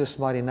Jesus'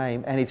 mighty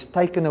name, and it's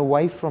taken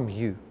away from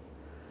you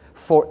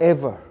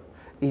forever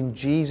in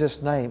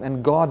Jesus' name.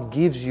 And God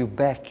gives you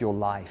back your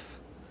life.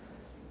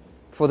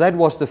 For that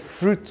was the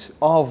fruit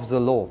of the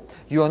law.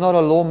 You are not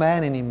a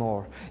lawman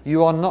anymore.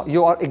 You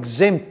are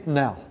exempt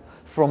now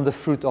from the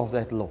fruit of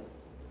that law.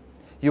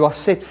 You are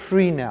set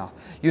free now.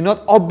 You're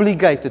not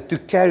obligated to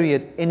carry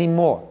it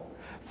anymore.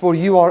 For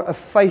you are a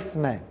faith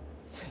man.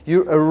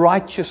 You're a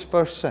righteous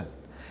person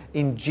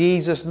in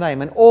Jesus'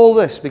 name. And all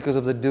this because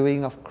of the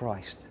doing of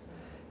Christ.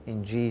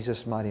 In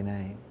Jesus' mighty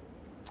name.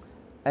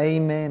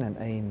 Amen and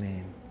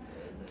amen.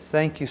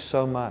 Thank you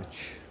so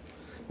much.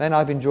 Man,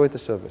 I've enjoyed the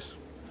service.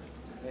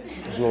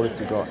 Glory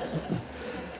to God.